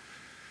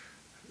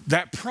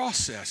 That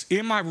process,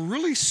 am I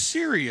really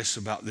serious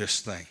about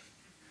this thing?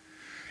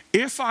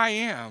 If I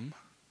am,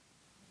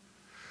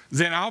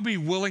 then I'll be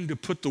willing to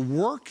put the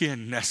work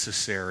in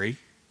necessary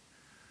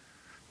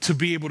to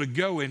be able to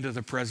go into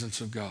the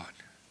presence of God.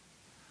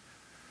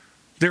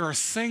 There are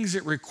things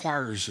it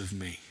requires of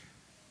me.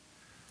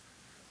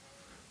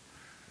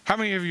 How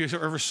many of you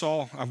ever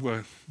saw, I'm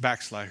going to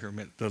backslide here a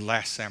minute, The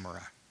Last Samurai?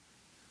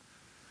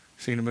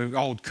 Seen the movie?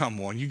 Oh, come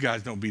on. You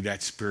guys don't be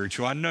that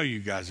spiritual. I know you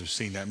guys have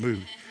seen that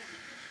movie.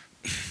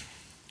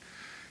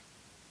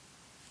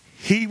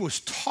 He was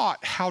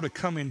taught how to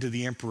come into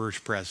the emperor's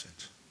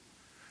presence.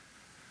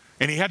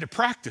 And he had to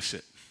practice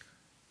it.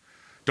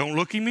 Don't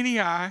look him in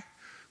the eye.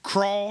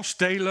 Crawl,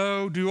 stay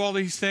low, do all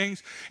these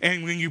things.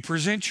 And when you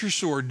present your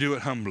sword, do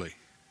it humbly.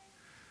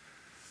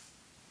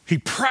 He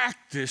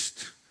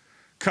practiced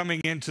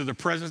coming into the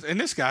presence. And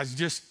this guy's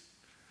just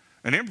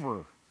an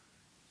emperor.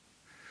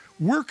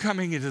 We're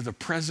coming into the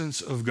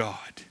presence of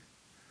God.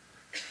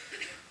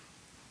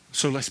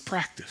 So let's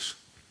practice.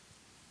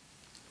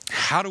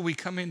 How do we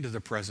come into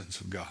the presence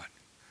of God?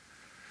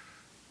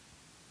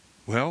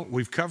 Well,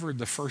 we've covered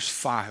the first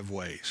 5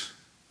 ways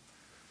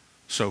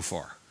so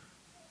far.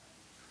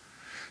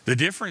 The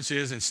difference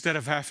is, instead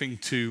of having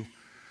to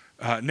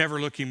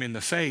never look him in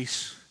the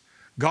face,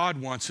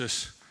 God wants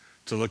us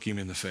to look him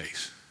in the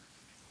face.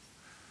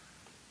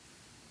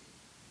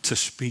 To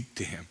speak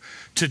to him.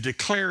 To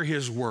declare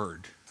his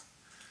word.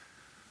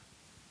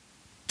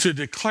 To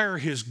declare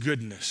his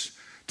goodness.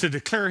 To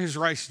declare his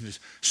righteousness.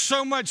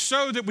 So much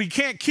so that we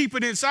can't keep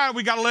it inside.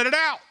 We got to let it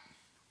out.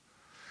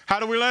 How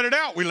do we let it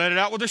out? We let it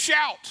out with a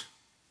shout.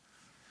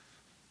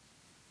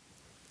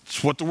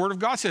 It's what the Word of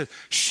God says.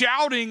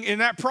 Shouting in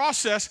that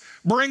process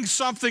brings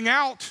something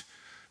out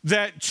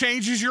that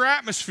changes your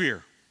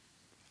atmosphere.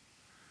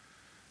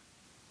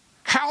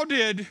 How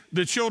did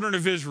the children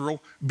of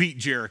Israel beat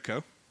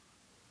Jericho?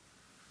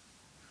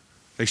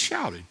 They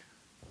shouted.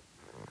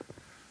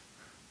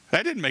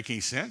 That didn't make any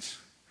sense.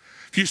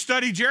 If you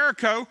study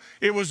Jericho,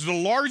 it was the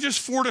largest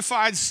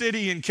fortified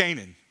city in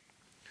Canaan.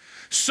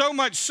 So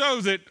much so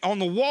that on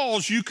the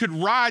walls you could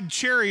ride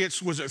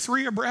chariots, was it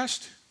 3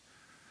 abreast?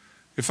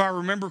 If I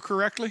remember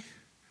correctly.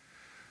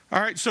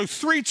 All right, so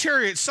 3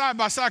 chariots side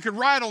by side could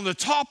ride on the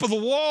top of the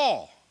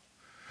wall.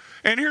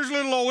 And here's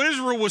little old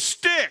Israel with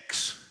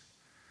sticks.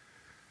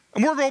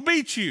 And we're going to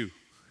beat you.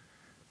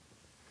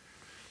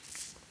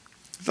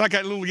 It's like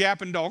that little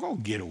yapping dog. Oh,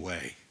 get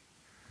away.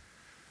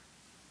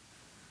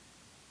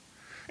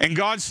 And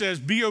God says,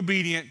 be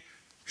obedient.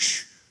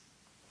 Shh,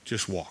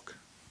 just walk.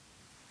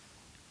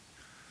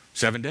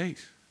 7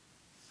 days.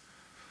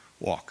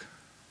 Walk.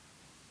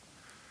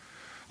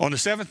 On the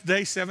 7th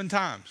day, 7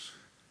 times.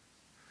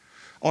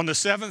 On the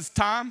 7th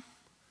time,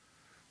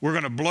 we're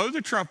going to blow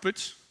the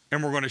trumpets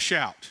and we're going to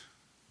shout.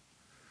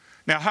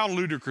 Now, how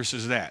ludicrous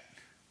is that?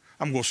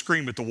 I'm going to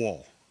scream at the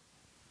wall.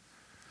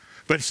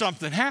 But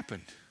something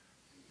happened.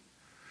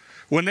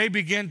 When they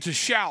began to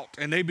shout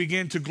and they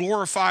began to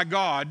glorify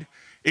God,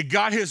 it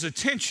got his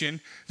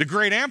attention. The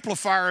great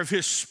amplifier of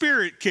his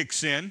spirit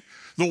kicks in.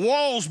 The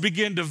walls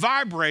begin to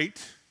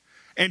vibrate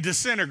and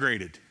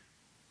disintegrated.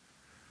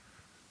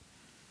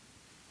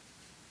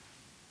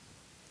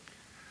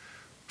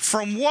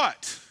 From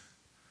what?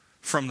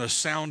 From the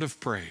sound of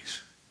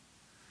praise.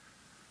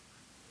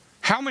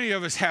 How many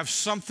of us have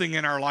something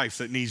in our life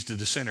that needs to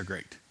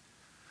disintegrate?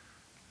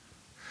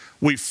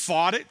 We've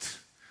fought it,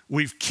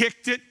 we've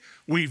kicked it,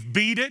 we've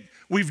beat it,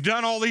 we've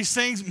done all these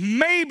things.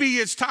 Maybe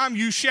it's time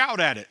you shout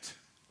at it.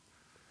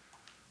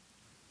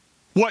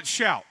 What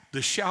shout?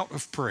 The shout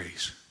of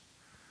praise.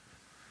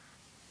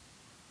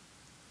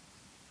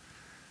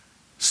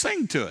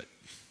 Sing to it.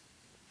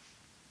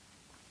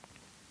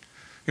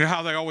 You know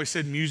how they always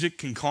said music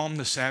can calm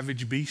the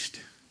savage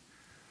beast?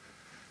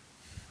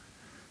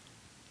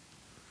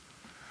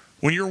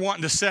 When you're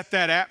wanting to set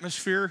that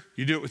atmosphere,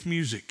 you do it with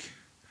music.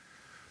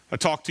 I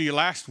talked to you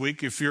last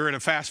week, if you're at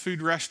a fast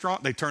food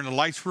restaurant, they turn the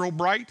lights real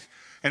bright.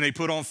 and they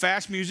put on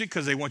fast music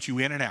because they want you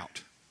in and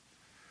out.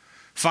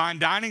 Fine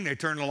dining, they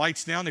turn the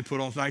lights down, they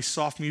put on nice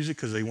soft music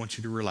because they want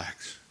you to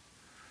relax.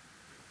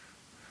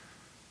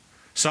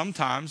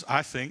 Sometimes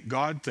I think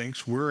God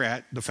thinks we're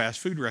at the fast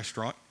food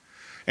restaurant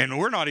and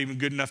we're not even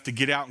good enough to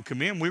get out and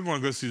come in. We're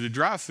going to go through the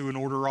drive-thru and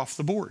order off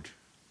the board.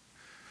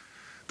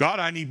 God,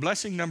 I need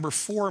blessing number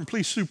 4, and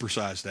please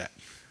supersize that.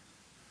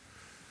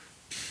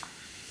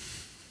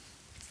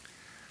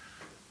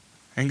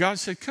 And God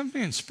said, come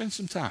in, spend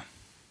some time.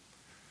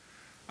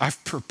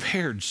 I've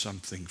prepared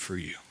something for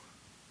you.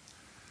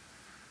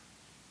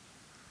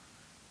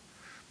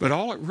 But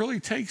all it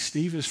really takes,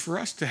 Steve, is for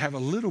us to have a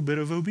little bit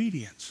of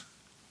obedience.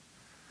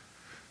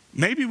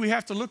 Maybe we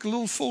have to look a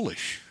little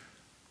foolish.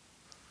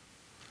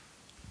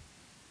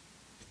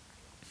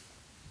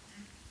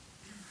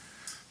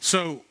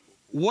 So,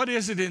 what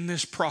is it in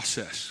this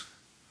process?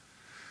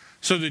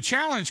 So the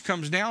challenge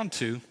comes down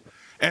to,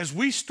 as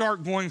we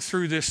start going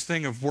through this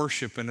thing of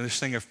worship and this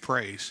thing of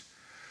praise,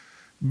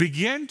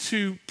 begin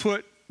to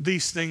put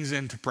these things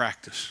into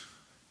practice.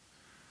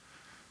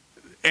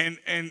 And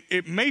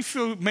it may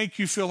make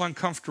you feel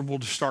uncomfortable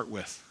to start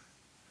with.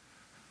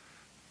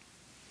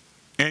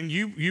 And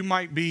you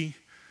might be,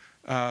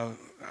 I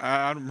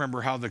don't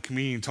remember how the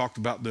comedian talked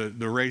about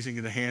the raising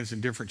of the hands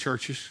in different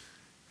churches.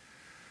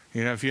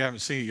 You know, if you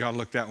haven't seen it, you ought to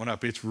look that one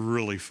up. It's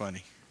really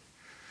funny.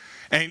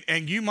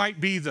 And you might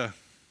be the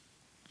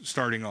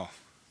starting off.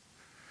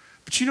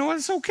 But you know what?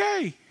 It's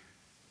okay.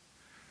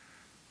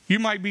 You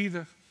might be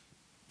the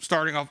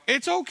starting off.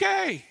 It's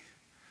okay.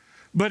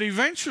 But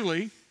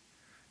eventually,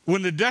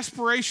 when the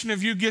desperation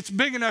of you gets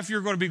big enough,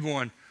 you're going to be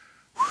going,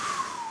 whew.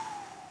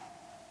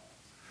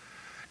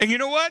 And you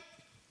know what?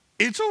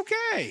 It's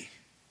okay.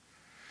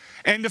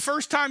 And the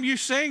first time you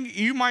sing,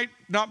 you might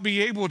not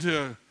be able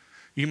to,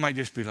 you might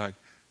just be like,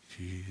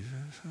 Jesus.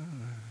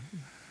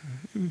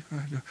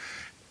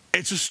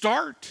 It's a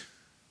start.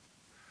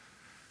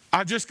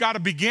 I've just got to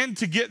begin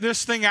to get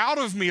this thing out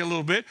of me a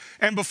little bit.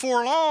 And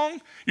before long,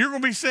 you're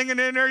going to be singing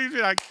in there. You'll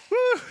be like,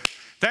 whoo,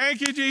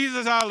 thank you,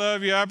 Jesus. I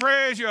love you. I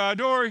praise you. I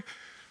adore you.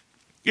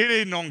 It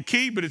isn't on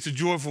key, but it's a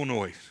joyful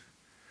noise.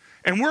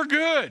 And we're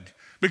good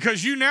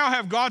because you now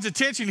have God's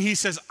attention. He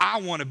says, I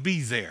want to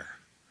be there.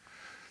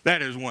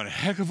 That is one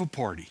heck of a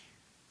party.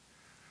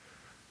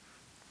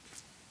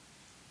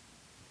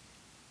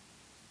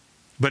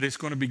 But it's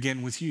going to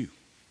begin with you.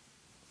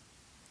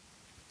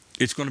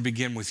 It's going to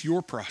begin with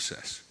your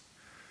process.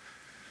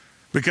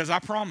 Because I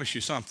promise you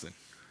something.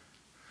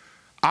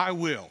 I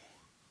will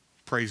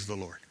praise the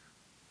Lord.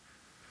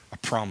 I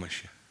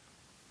promise you.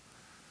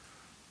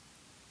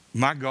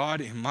 My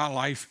God in my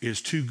life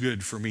is too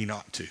good for me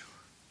not to.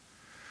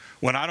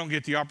 When I don't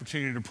get the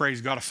opportunity to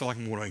praise God, I feel like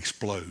I'm going to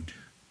explode.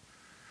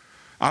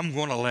 I'm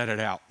going to let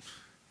it out.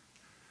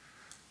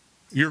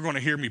 You're going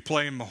to hear me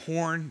playing my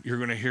horn. You're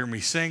going to hear me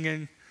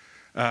singing.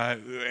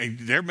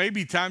 There may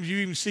be times you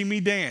even see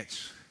me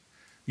dance.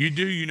 You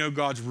do, you know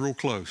God's real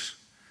close.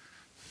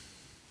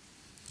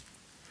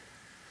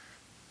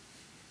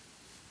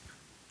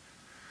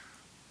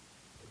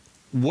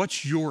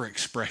 What's your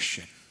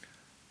expression?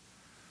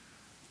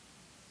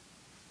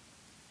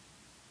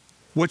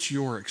 What's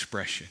your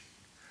expression?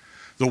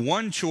 The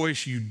one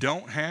choice you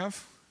don't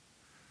have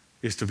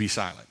is to be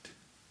silent.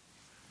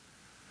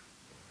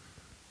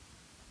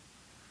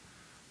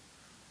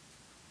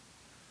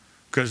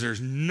 Because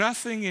there's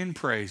nothing in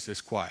praise that's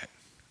quiet.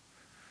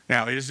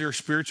 Now, is there a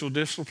spiritual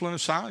discipline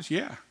of silence?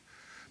 Yeah.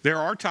 There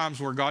are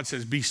times where God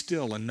says, be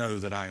still and know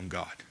that I am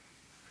God.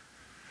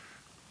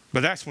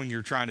 But that's when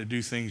you're trying to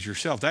do things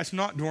yourself. That's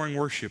not during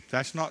worship.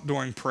 That's not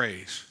during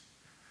praise.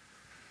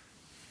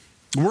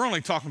 We're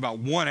only talking about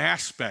one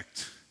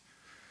aspect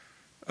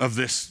of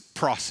this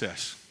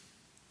process.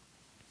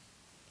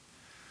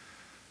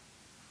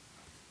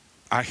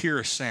 I hear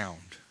a sound.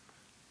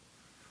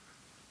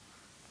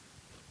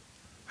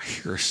 I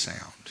hear a sound.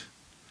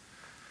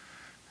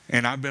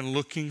 And I've been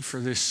looking for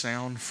this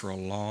sound for a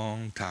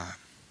long time.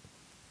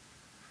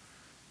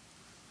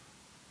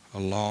 A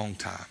long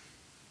time.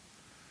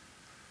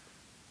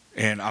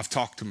 And I've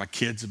talked to my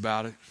kids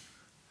about it.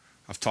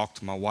 I've talked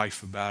to my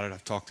wife about it.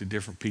 I've talked to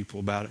different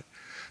people about it.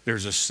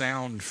 There's a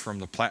sound from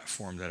the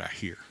platform that I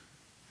hear.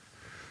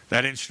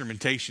 That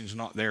instrumentation's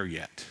not there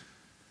yet.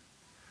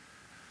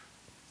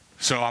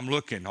 So I'm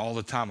looking all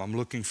the time. I'm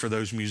looking for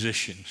those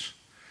musicians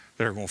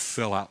that are going to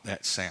fill out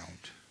that sound.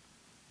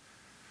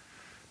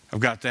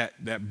 I've got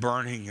that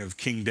burning of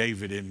King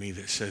David in me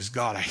that says,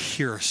 God, I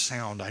hear a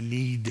sound. I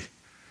need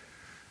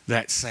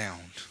that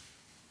sound.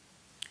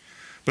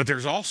 But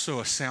there's also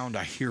a sound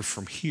I hear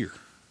from here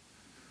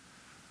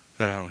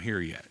that I don't hear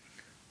yet.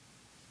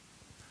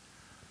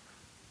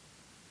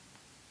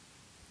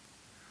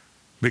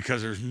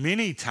 Because there's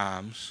many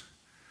times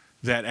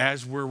that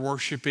as we're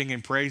worshiping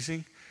and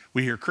praising,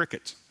 we hear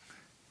crickets.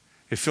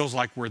 It feels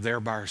like we're there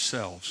by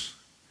ourselves.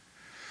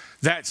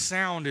 That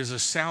sound is a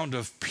sound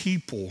of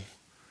people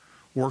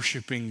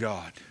worshiping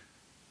God,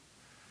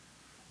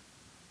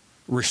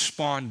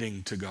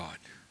 responding to God.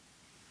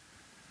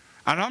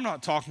 And I'm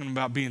not talking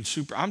about being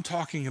super, I'm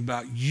talking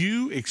about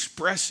you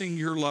expressing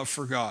your love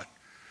for God.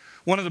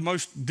 One of the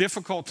most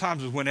difficult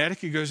times is when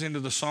Etiquette goes into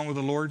the song of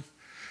the Lord,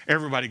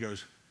 everybody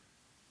goes,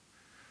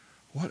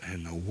 what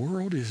in the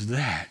world is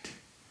that?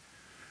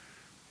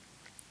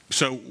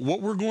 So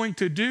what we're going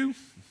to do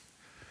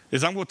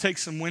is I'm going to take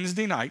some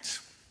Wednesday nights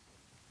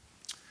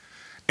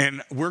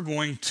and we're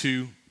going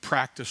to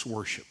practice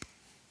worship.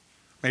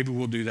 Maybe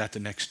we'll do that the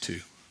next two.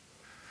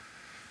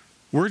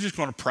 We're just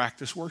going to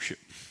practice worship.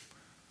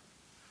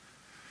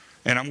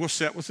 And I'm going to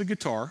sit with the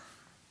guitar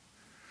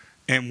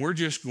and we're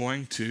just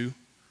going to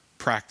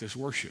practice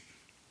worship.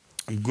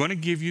 I'm going to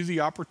give you the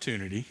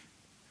opportunity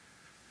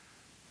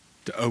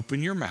to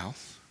open your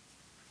mouth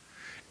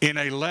in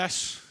a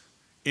less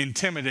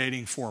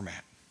intimidating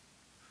format.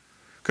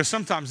 Because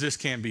sometimes this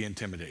can be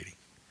intimidating.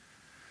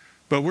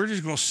 But we're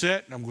just going to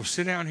sit, and I'm going to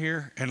sit down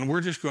here, and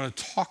we're just going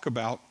to talk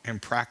about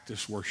and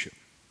practice worship.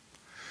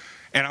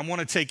 And I want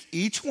to take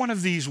each one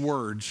of these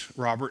words,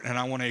 Robert, and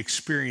I want to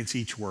experience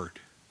each word.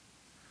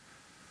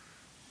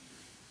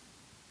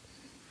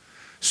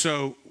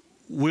 So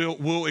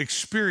we'll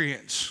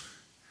experience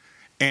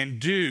and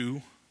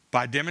do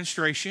by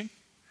demonstration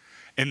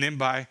and then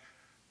by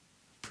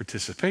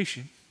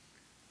participation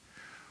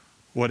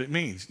what it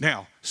means.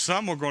 Now,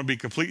 some are going to be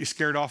completely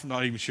scared off and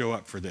not even show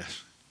up for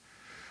this.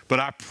 But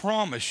I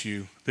promise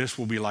you, this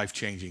will be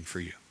life-changing for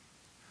you.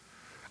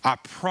 I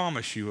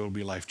promise you it will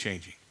be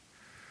life-changing.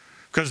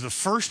 Because the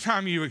first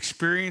time you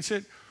experience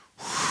it,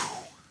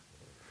 whew,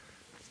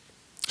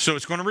 so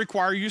it's going to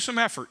require you some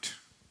effort.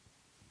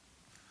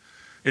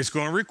 It's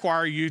going to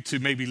require you to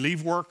maybe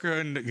leave work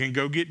and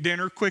go get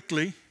dinner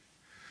quickly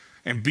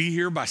and be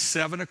here by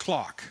 7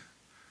 o'clock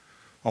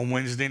on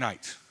Wednesday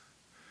nights.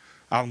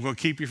 I'm going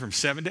to keep you from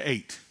 7 to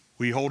 8.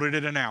 We hold it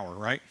at an hour,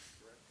 right?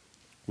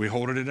 We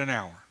hold it at an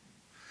hour.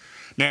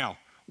 Now,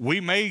 we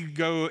may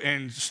go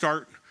and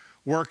start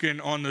working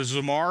on the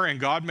Zamar, and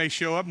God may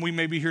show up, and we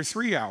may be here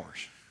 3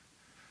 hours.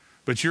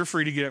 But you're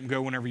free to get up and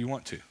go whenever you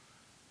want to.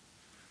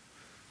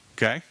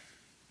 Okay?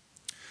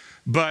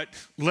 But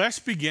let's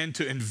begin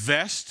to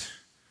invest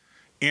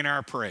in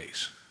our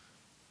praise.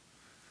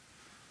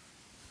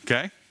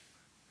 Okay?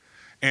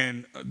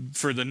 And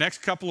for the next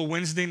couple of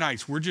Wednesday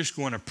nights, we're just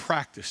going to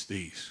practice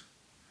these.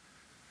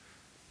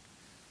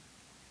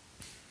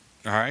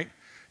 All right?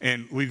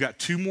 And we've got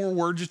 2 more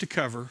words to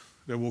cover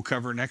that we'll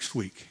cover next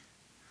week.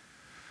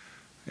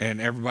 And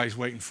everybody's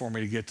waiting for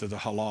me to get to the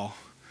halal,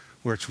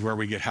 where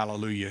we get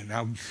hallelujah.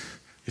 Now,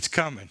 it's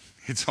coming.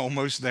 It's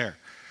almost there.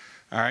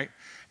 All right?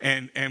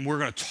 And we're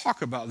going to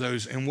talk about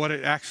those and what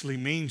it actually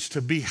means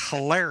to be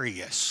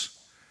hilarious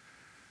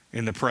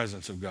in the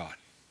presence of God.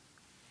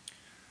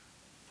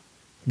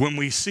 When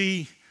we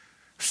see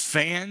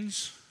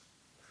fans,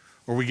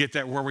 or we get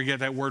that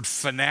word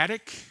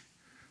fanatic,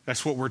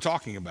 that's what we're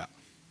talking about.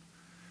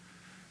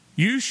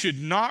 You should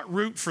not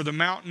root for the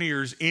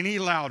Mountaineers any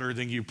louder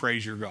than you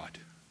praise your God.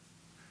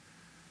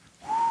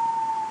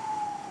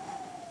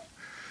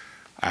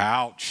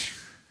 Ouch.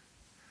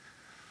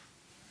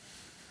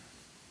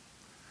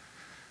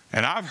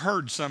 And I've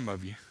heard some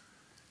of you.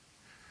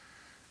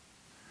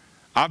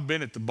 I've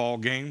been at the ball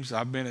games.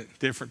 I've been at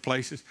different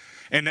places.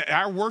 And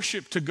our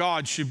worship to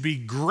God should be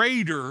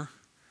greater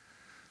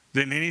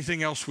than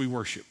anything else we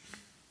worship.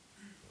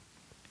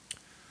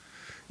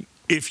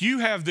 If you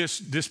have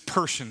this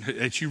person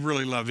that you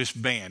really love, this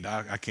band,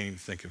 I can't even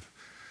think of.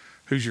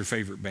 Who's your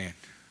favorite band?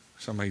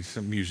 Some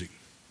music.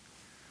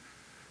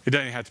 It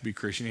doesn't have to be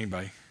Christian,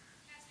 anybody.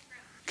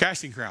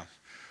 Casting Crowns.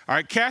 All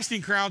right,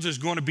 Casting Crowns is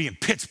going to be in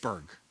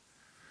Pittsburgh.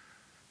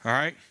 All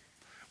right?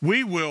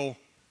 We will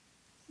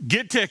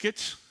get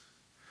tickets,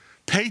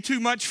 pay too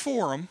much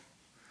for them,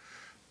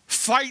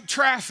 fight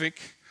traffic,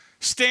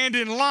 stand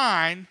in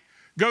line,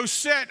 go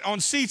sit on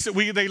seats that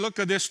they look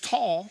this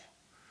tall,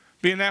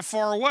 being that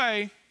far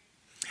away,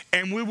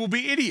 and we will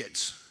be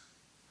idiots.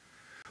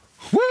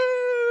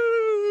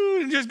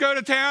 Woo! And just go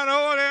to town,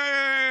 oh,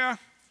 yeah.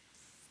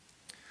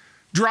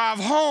 Drive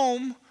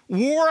home,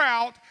 wore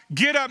out,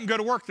 get up and go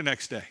to work the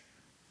next day.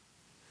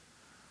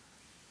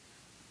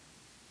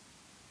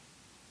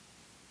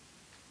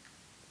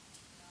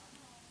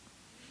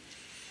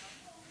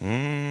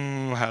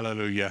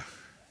 Hallelujah.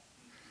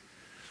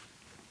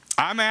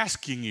 I'm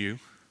asking you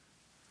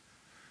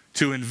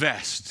to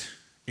invest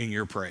in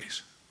your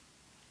praise.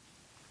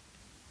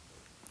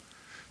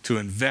 To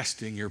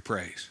invest in your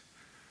praise.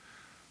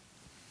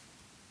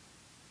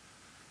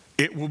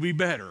 It will be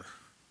better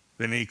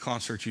than any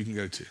concert you can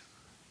go to.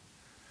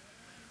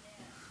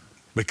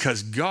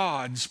 Because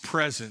God's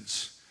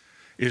presence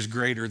is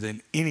greater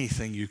than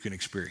anything you can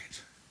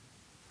experience.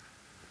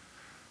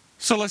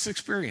 So let's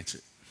experience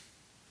it.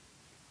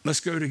 Let's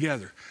go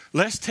together.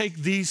 Let's take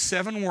these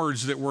 7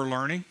 words that we're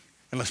learning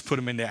and let's put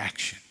them into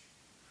action.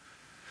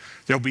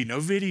 There'll be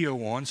no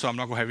video on, so I'm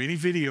not going to have any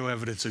video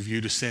evidence of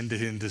you to send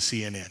it into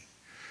CNN.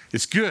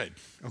 It's good,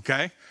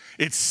 okay?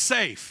 It's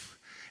safe.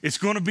 It's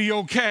going to be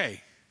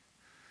okay.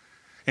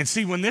 And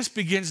see, when this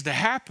begins to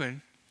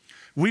happen,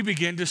 we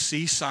begin to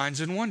see signs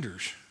and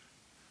wonders.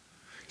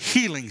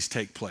 Healings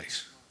take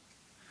place.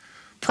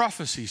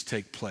 Prophecies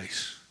take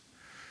place.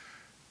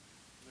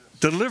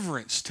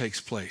 Deliverance takes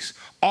place.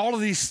 All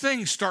of these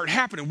things start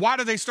happening. Why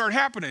do they start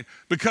happening?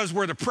 Because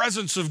where the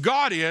presence of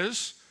God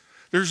is,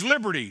 there's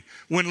liberty.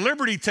 When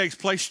liberty takes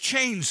place,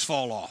 chains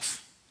fall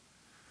off.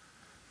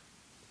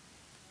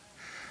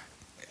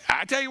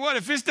 I tell you what,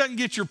 if this doesn't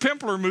get your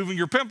pimpler moving,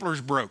 your pimpler's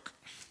broke.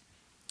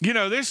 You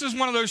know, this is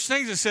one of those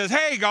things that says,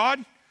 hey,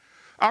 God,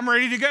 I'm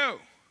ready to go.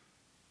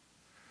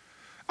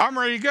 I'm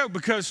ready to go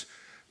because,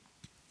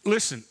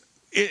 listen,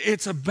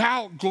 it's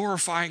about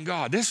glorifying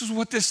God. This is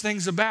what this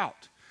thing's about.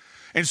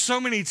 And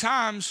so many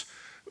times,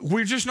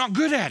 we're just not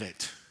good at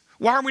it.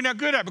 Why are we not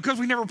good at it? Because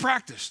we never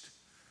practiced.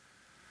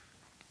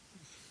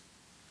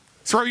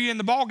 Throw you in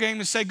the ball game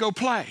and say, go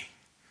play.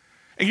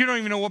 And you don't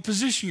even know what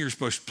position you're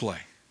supposed to play.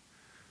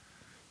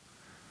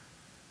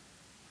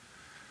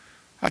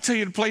 I tell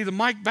you to play the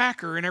Mike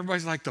backer, and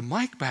everybody's like, the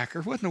Mike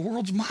backer? What in the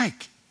world's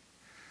Mike?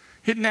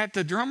 Isn't that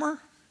the drummer?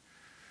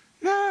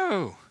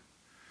 No.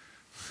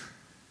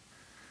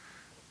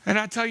 And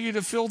I tell you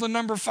to fill the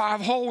number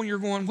 5 hole, and you're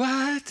going,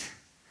 what?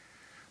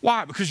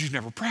 Why? Because you've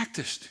never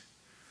practiced.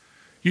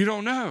 You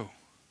don't know.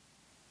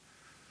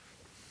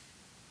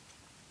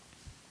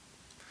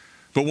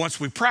 But once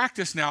we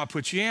practice, now I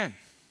put you in.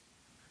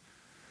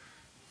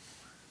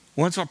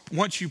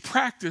 Once you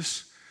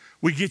practice,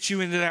 we get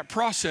you into that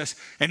process,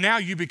 and now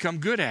you become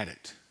good at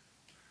it.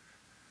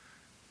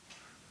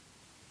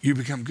 You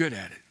become good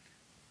at it.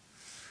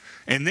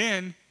 And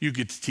then you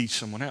get to teach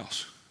someone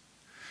else.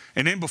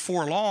 And then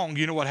before long,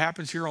 you know what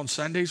happens here on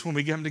Sundays when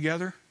we get them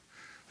together?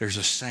 There's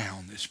a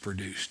sound that's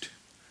produced.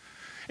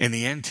 And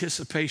the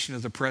anticipation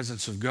of the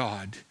presence of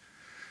God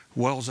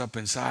wells up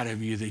inside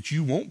of you that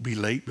you won't be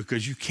late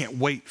because you can't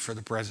wait for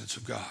the presence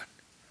of God.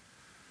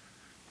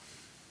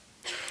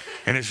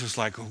 And it's just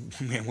like, oh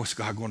man, what's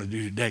God going to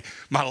do today?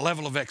 My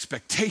level of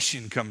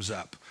expectation comes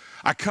up.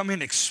 I come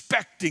in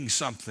expecting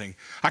something.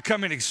 I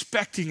come in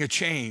expecting a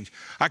change.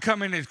 I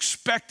come in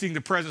expecting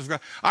the presence of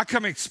God. I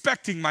come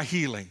expecting my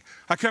healing.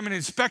 I come in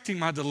expecting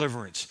my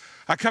deliverance.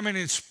 I come in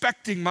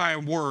expecting my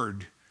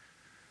word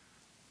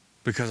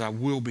because I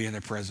will be in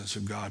the presence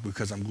of God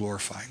because I'm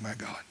glorifying my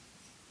God.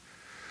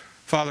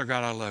 Father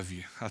God, I love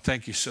you. I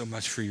thank you so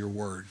much for your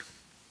word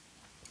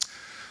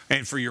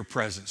and for your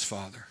presence,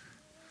 Father.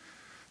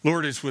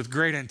 Lord, it's with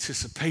great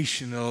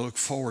anticipation that I look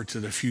forward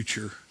to the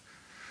future.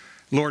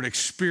 Lord,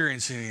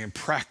 experiencing and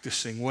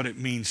practicing what it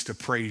means to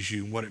praise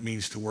you and what it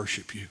means to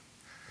worship you.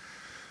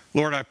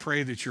 Lord, I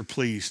pray that you're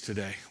pleased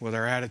today with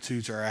our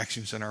attitudes, our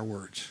actions, and our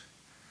words.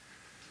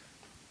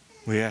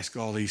 We ask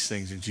all these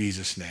things in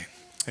Jesus' name.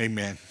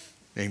 Amen.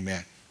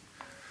 Amen.